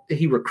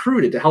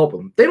recruited to help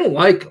him, they don't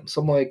like him.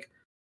 So I'm like,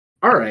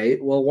 all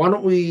right, well, why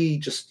don't we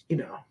just, you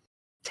know,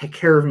 take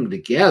care of him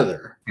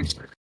together,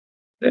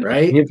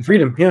 right? You have the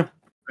freedom, yeah.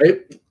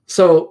 Right?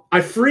 So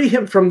I free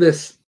him from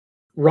this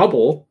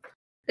rubble,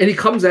 and he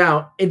comes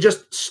out and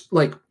just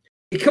like,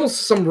 he kills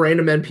some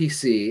random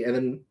NPC, and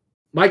then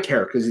my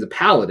character, because he's a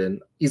paladin,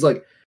 he's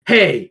like,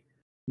 hey,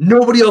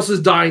 nobody else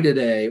is dying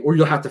today, or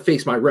you'll have to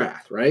face my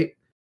wrath, right?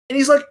 And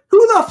he's like, who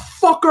the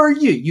fuck are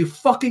you, you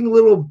fucking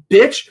little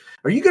bitch?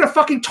 Are you gonna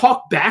fucking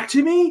talk back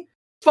to me?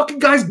 Fucking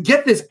guys,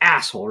 get this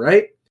asshole,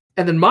 right?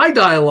 And then my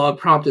dialogue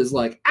prompt is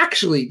like,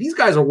 actually, these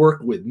guys are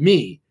working with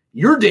me.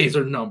 Your days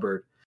are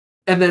numbered.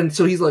 And then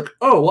so he's like,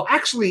 oh, well,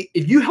 actually,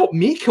 if you help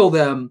me kill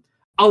them,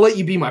 I'll let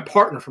you be my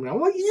partner from now. I'm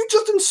like, you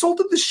just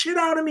insulted the shit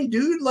out of me,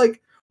 dude.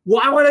 Like,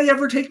 why would I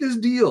ever take this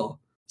deal?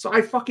 So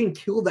I fucking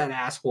killed that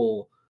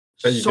asshole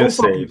so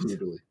fucking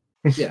brutally.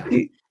 Yeah.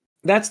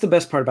 That's the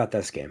best part about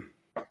this game.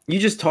 You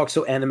just talk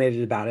so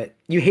animated about it.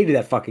 You hated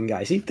that fucking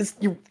guy. See, this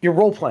you're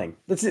role playing.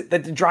 That's it.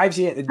 That drives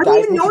you. I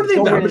don't even know anything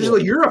about it. But just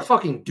like you're a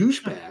fucking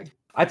douchebag.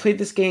 I played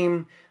this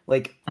game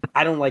like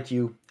I don't like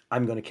you.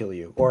 I'm gonna kill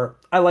you, or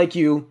I like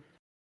you.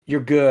 You're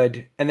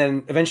good, and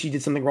then eventually you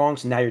did something wrong,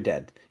 so now you're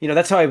dead. You know,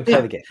 that's how I would play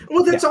the game.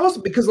 Well, that's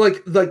awesome because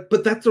like,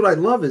 but that's what I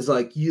love is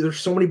like there's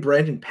so many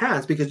branching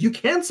paths because you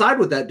can side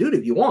with that dude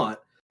if you want.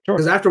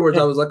 Because afterwards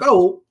I was like,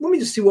 oh, let me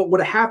just see what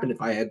would have happened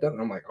if I had done.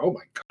 And I'm like, oh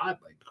my god,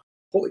 like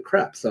holy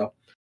crap! So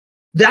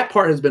that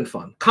part has been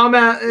fun.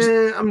 Combat,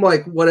 I'm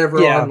like whatever.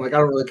 I'm like I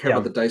don't really care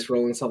about the dice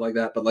rolling and stuff like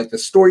that. But like the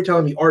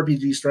storytelling, the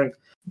RPG strength,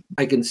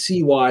 I can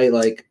see why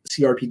like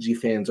CRPG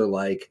fans are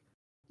like,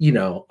 you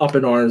know, up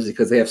in arms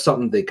because they have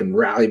something they can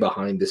rally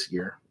behind this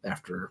year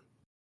after,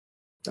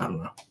 I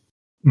don't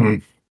know,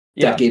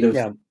 decade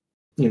of,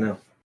 you know.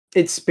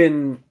 It's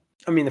been,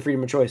 I mean, the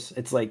freedom of choice.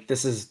 It's like,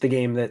 this is the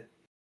game that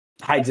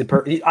hides it.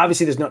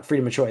 Obviously, there's not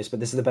freedom of choice,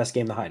 but this is the best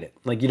game to hide it.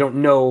 Like, you don't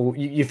know,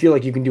 you feel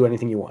like you can do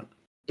anything you want.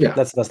 Yeah.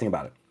 That's the best thing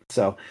about it.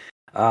 So,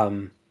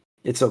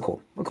 it's so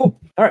cool. Well, cool.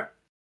 All right.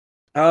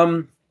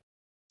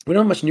 We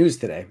don't have much news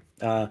today.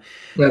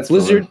 That's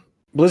Blizzard. fun.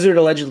 Blizzard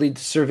allegedly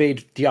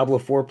surveyed Diablo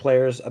 4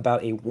 players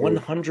about a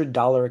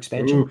 $100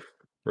 expansion. Ooh,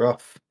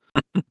 rough.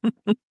 I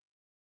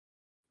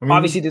mean,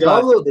 Obviously,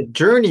 the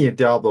journey of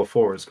Diablo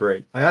 4 is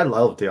great. I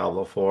love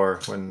Diablo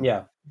 4 when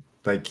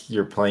like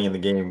you're playing the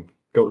game,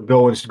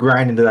 go and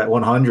grind into that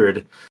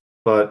 100.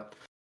 But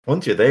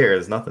once you're there,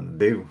 there's nothing to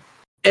do.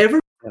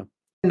 Everyone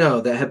I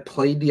know that had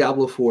played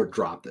Diablo 4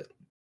 dropped it.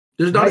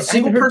 There's not a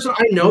single person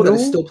I know that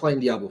is still playing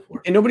Diablo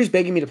 4. And nobody's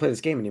begging me to play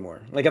this game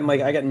anymore. Like, I'm like,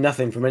 I got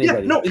nothing from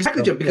anybody. Yeah, no,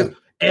 exactly, Jim, because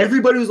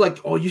everybody was like,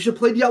 oh, you should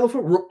play Diablo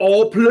 4. We're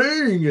all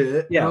playing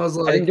it. Yeah, and I was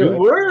like, we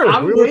were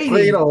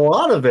playing a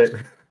lot of it.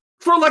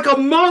 For like a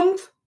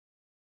month?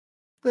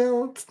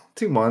 Well, it's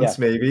 2 months,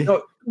 maybe.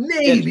 No,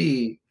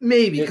 maybe.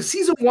 Because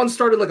season 1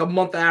 started like a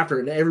month after,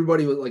 and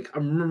everybody was like, I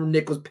remember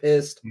Nick was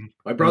pissed.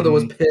 My brother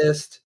was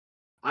pissed.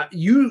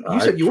 You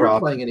said you weren't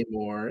playing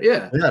anymore.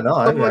 Yeah. Yeah, no,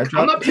 I'm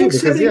not paying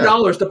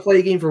 $70 to play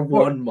a game for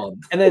 1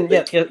 month. And then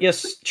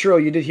yes,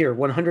 Churro, you did hear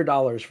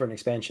 $100 for an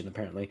expansion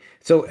apparently.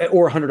 So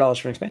or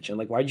 $100 for an expansion.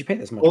 Like, why did you pay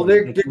this much? Well,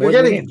 they're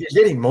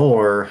getting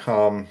more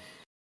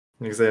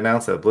because they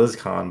announced at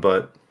BlizzCon,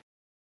 but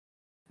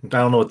I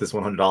don't know what this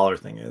 $100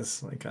 thing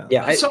is. Like,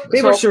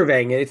 they were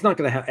surveying it. It's not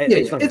going to happen.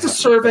 It's a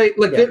survey.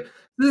 Like this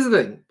is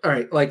the thing. All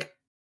right, like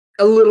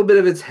a little bit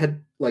of its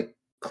head like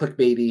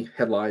clickbaity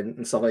headline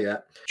and stuff like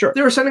that. Sure.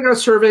 They were sending out a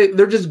survey.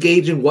 They're just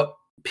gauging what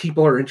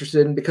people are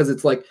interested in because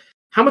it's like,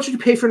 how much would you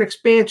pay for an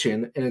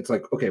expansion? And it's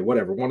like, okay,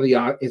 whatever. One of the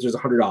answers is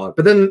 $100.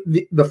 But then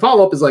the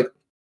follow-up is like,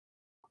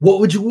 what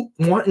would you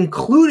want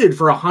included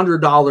for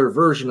 $100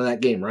 version of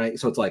that game, right?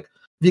 So it's like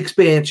the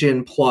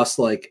expansion plus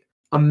like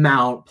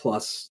amount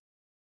plus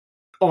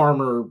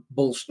armor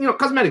bullshit,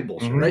 cosmetic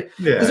bullshit, right?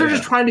 Yeah. Because they're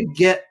just trying to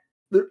get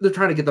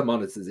the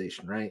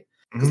monetization, right?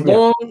 Because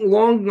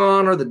long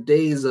gone are the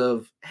days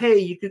of, hey,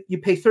 you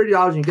pay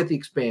 $30 and you get the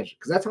expansion,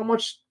 because that's how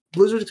much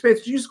Blizzard's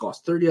expansions used to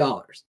cost,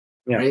 $30,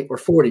 right, or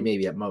 $40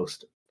 maybe at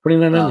most.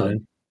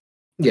 $29.99.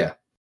 Yeah,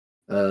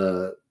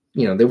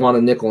 they want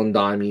to nickel and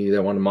dime you. They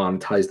want to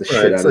monetize the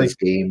shit out of this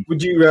game.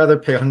 Would you rather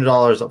pay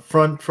 $100 up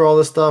front for all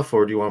this stuff,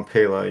 or do you want to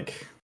pay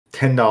like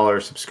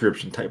 $10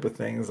 subscription type of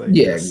things? Like,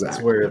 exactly.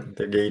 That's where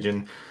they're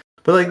gauging.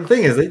 But like the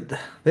thing is,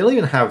 they don't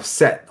even have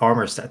set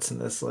armor sets in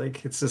this.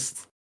 Like, it's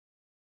just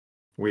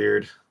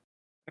weird.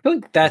 I feel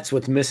like that's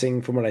what's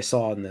missing from what I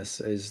saw in this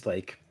is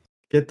like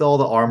get all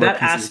the armor that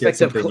pieces,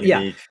 aspect of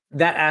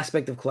that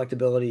aspect of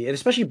collectability, and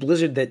especially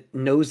Blizzard that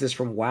knows this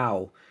from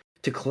WoW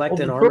to collect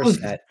an armor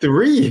set.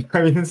 3.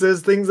 I mean, it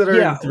says things that are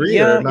in 3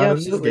 that are not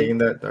in this game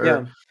that are.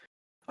 Yeah.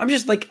 I'm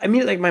just like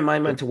immediately my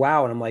mind went to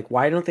WoW, and I'm like,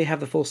 why don't they have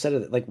the full set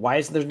of it? Like, why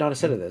is there not a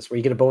set of this where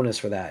you get a bonus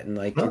for that? And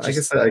like,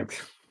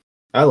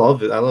 I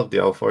love it. I love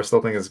Diablo 4. I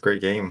still think it's a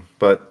great game,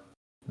 but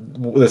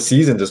the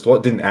season just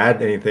didn't add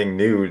anything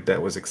new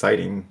that was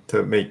exciting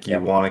to make you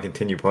want to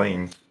continue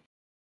playing.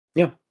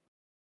 Yeah.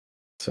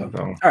 So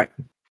all right.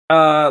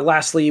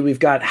 Lastly, we've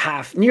got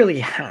nearly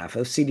half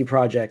of CD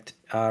Projekt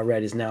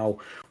Red is now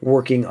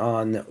working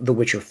on The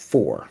Witcher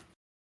 4.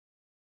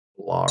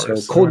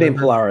 Polaris. So codename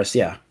Polaris,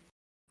 yeah.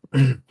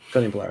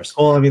 Codename Polaris.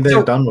 Well, I mean,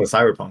 they're done with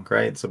Cyberpunk,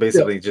 right? So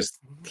basically, just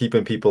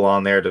keeping people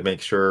on there to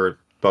make sure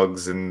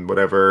bugs and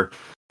whatever.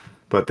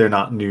 But they're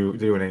not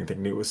doing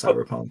anything new with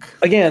Cyberpunk.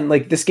 Again,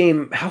 like this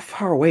game, how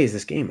far away is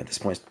this game at this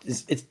point?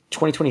 It's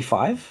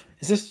 2025?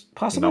 Is this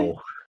possible?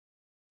 No.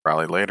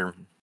 Probably later.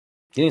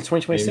 You think it's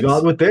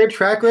 2026? With their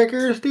track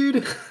records,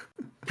 dude?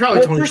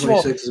 Probably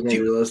 2026 is more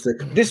realistic.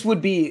 This would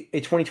be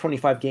a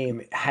 2025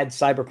 game had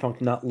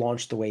Cyberpunk not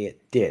launched the way it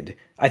did.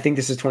 I think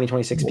this is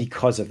 2026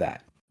 because of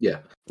that. Yeah.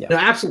 No,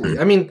 absolutely.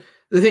 I mean,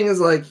 the thing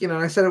is, like,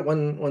 I said it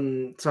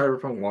when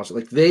Cyberpunk launched.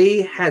 Like,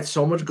 they had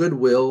so much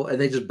goodwill,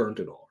 and they just burnt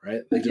it all,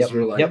 right? They just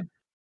were like,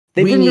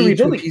 we need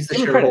to appease the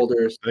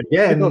shareholders.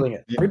 Again,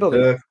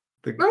 rebuilding it.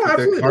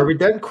 The Harvey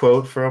Dent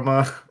quote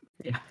from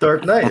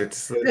Dark Knight.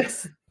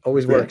 It's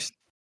always works.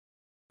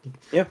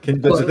 Yeah.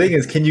 But the thing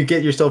is, can you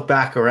get yourself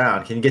back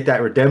around? Can you get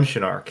that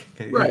redemption arc?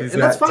 Right, and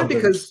that's fine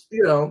because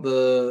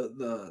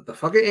the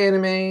fucking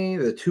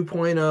anime, the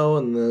 2.0,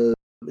 and the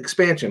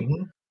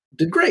expansion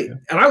did great,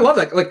 and I love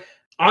that. Like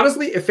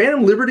honestly, if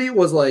Phantom Liberty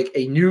was like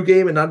a new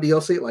game and not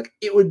DLC, like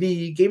it would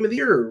be Game of the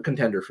Year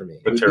contender for me.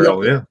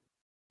 Material, yeah.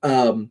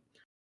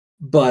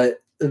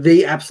 But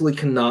they absolutely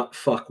cannot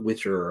fuck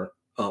Witcher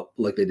up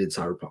like they did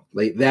Cyberpunk.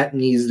 Like that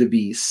needs to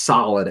be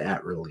solid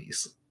at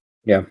release.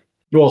 Yeah.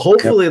 Well,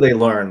 hopefully they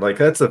learn. Like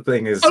that's the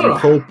thing is, you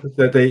hope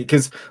that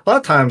because a lot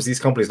of times these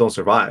companies don't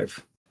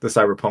survive the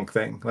Cyberpunk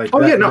thing. Like, I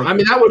mean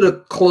that would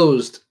have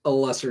closed a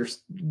lesser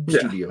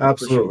studio.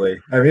 Absolutely.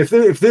 Sure. I mean,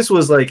 if this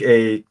was like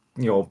a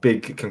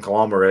big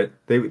conglomerate,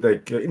 they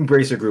like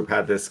Embracer Group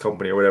had this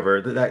company or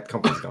whatever, that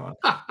company's gone.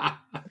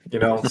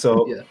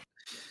 So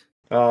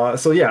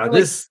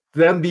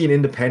them being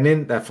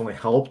independent definitely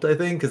helped, I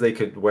think, because they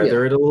could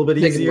weather it a little bit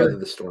easier. They could weather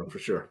the storm for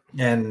sure.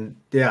 And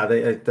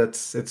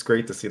it's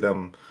great to see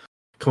them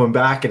coming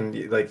back, and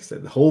like I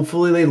said,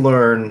 hopefully they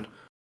learn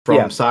from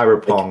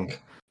Cyberpunk.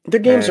 Like, their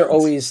games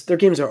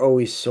are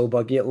always so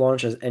buggy at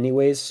launch as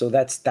anyways, so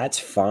that's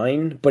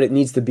fine, but it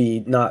needs to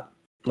be not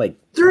like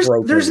there's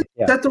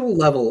acceptable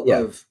level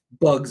of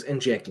bugs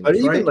and jankiness. But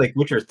even like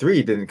Witcher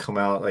 3 didn't come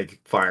out like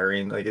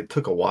firing. Like it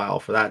took a while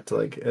for that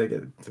to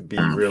to be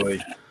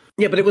really.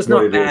 Yeah, but it was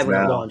not bad when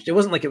it launched. It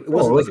wasn't like it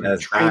wasn't like a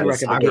train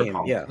wreck of a game.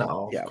 Yeah,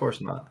 no, of course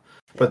not.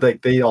 But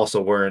like they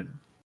also weren't.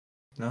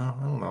 No,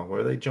 I don't know.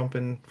 Were they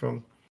jumping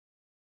from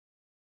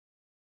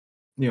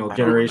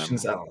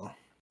generations? I don't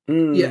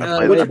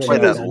know. Witcher 2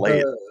 that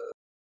late.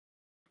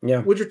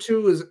 Witcher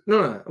 2 is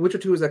Witcher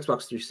 2 was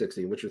Xbox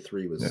 360. Witcher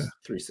 3 was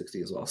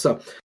 360 as well. So,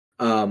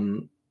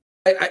 and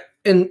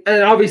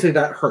obviously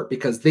that hurt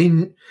because they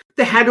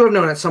had to have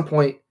known at some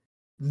point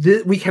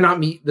we cannot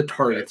meet the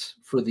targets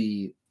for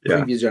the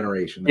previous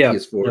generation, the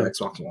PS4,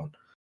 Xbox One,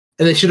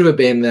 and they should have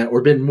abandoned that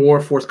or been more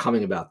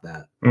forthcoming about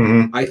that.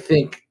 Mm-hmm. I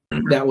think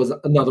that was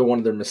another one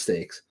of their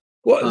mistakes.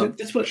 Well,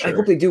 that's what I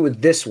hope they do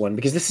with this one,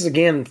 because this is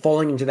again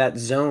falling into that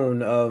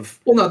zone of.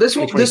 Well, no, this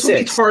will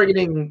be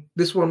targeting.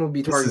 This one will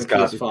be targeting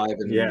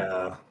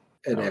PS5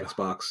 and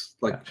Xbox.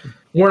 Like,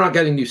 we're not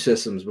getting new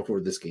systems before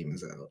this game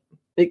is out.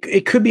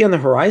 It could be on the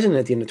horizon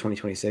at the end of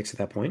 2026. At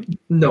that point,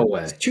 no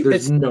way.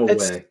 There's no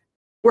way.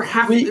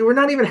 We're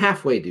not even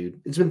halfway,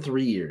 dude. It's been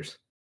 3 years.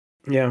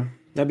 Yeah,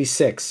 that'd be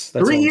 6.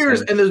 That's 3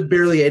 years, and there's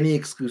barely any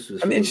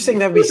exclusives. I mean, interesting.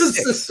 That'd be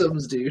 6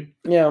 systems, dude.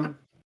 Yeah.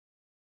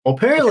 Well,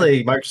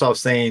 apparently Microsoft's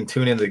saying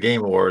tune into the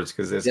Game Awards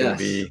because there's going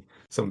to be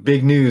some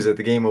big news at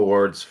the Game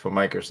Awards for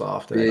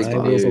Microsoft. I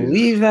will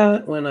believe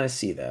that when I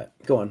see that.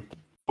 Go on.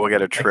 We'll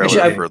get a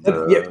trailer for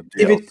the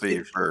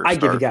DLC for I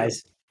give you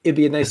guys. It'd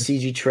be a nice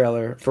CG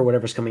trailer for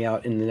whatever's coming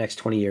out in the next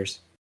 20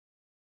 years.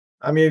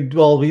 I mean,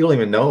 well, we don't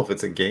even know if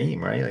it's a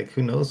game, right? Like,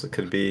 who knows? It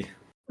could be.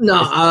 No,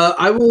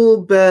 I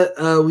will bet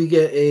we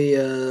get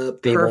a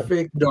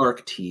perfect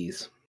dark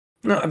tease.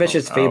 No, I bet you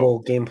it's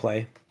Fable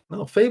gameplay.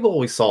 No, Fable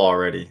we saw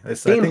already. I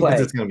think this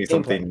is going to be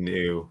something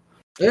new.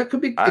 Yeah, it could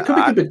be good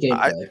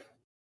gameplay.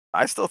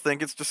 I still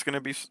think it's just going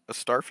to be a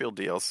Starfield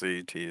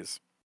DLC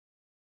tease.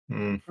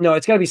 No,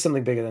 it's got to be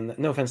something bigger than that.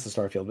 No offense to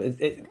Starfield,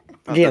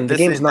 but again, the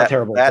game's not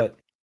terrible. But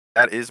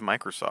that is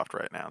Microsoft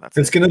right now.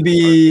 It's going to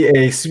be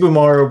a Super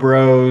Mario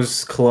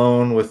Bros.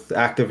 Clone with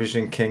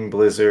Activision King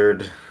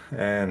Blizzard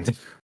and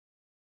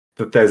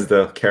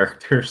Bethesda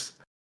characters.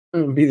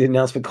 It'll be the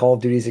announcement Call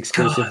of Duty is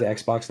exclusive to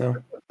Xbox now.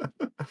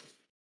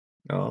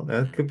 No,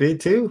 that could be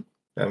too.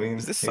 I mean,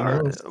 is this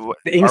the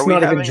ink's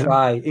not even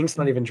dry. Ink's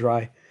not even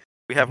dry.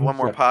 We have one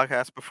more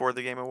podcast before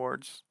the Game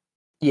Awards.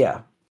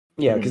 Yeah,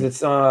 because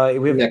it's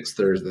we have next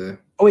Thursday.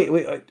 Oh wait,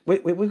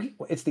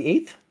 it's the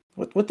 8th.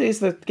 What day is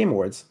the Game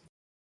Awards?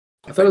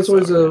 I thought it was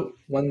always a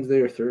Wednesday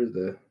or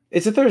Thursday.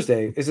 It's a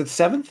Thursday. Is it the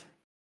 7th?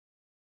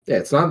 Yeah,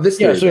 it's not this.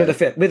 Yeah, so we have the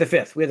 5th. We have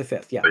the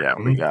 5th. Yeah. Yeah,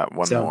 we got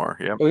one more.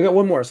 Yeah, we got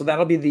one more. So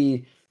that'll be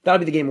the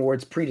Game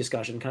Awards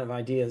pre-discussion kind of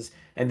ideas,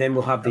 and then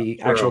we'll have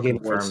the actual Game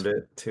Awards.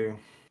 Confirmed it too.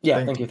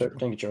 Yeah, thank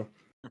you, Joe.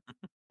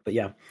 But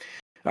yeah,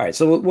 all right.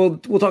 So we'll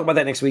talk about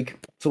that next week.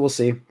 So we'll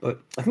see. But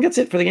I think that's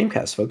it for the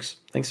Gamecast, folks.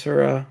 Thanks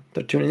for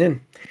tuning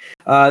in.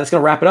 That's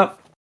gonna wrap it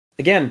up.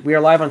 Again, we are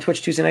live on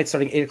Twitch Tuesday night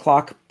starting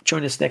 8:00.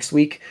 Join us next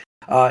week.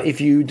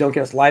 If you don't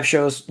get us live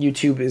shows,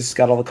 YouTube has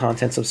got all the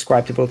content.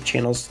 Subscribe to both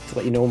channels to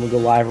let you know when we go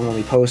live and when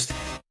we post.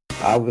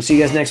 We'll see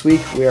you guys next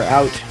week. We are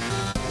out.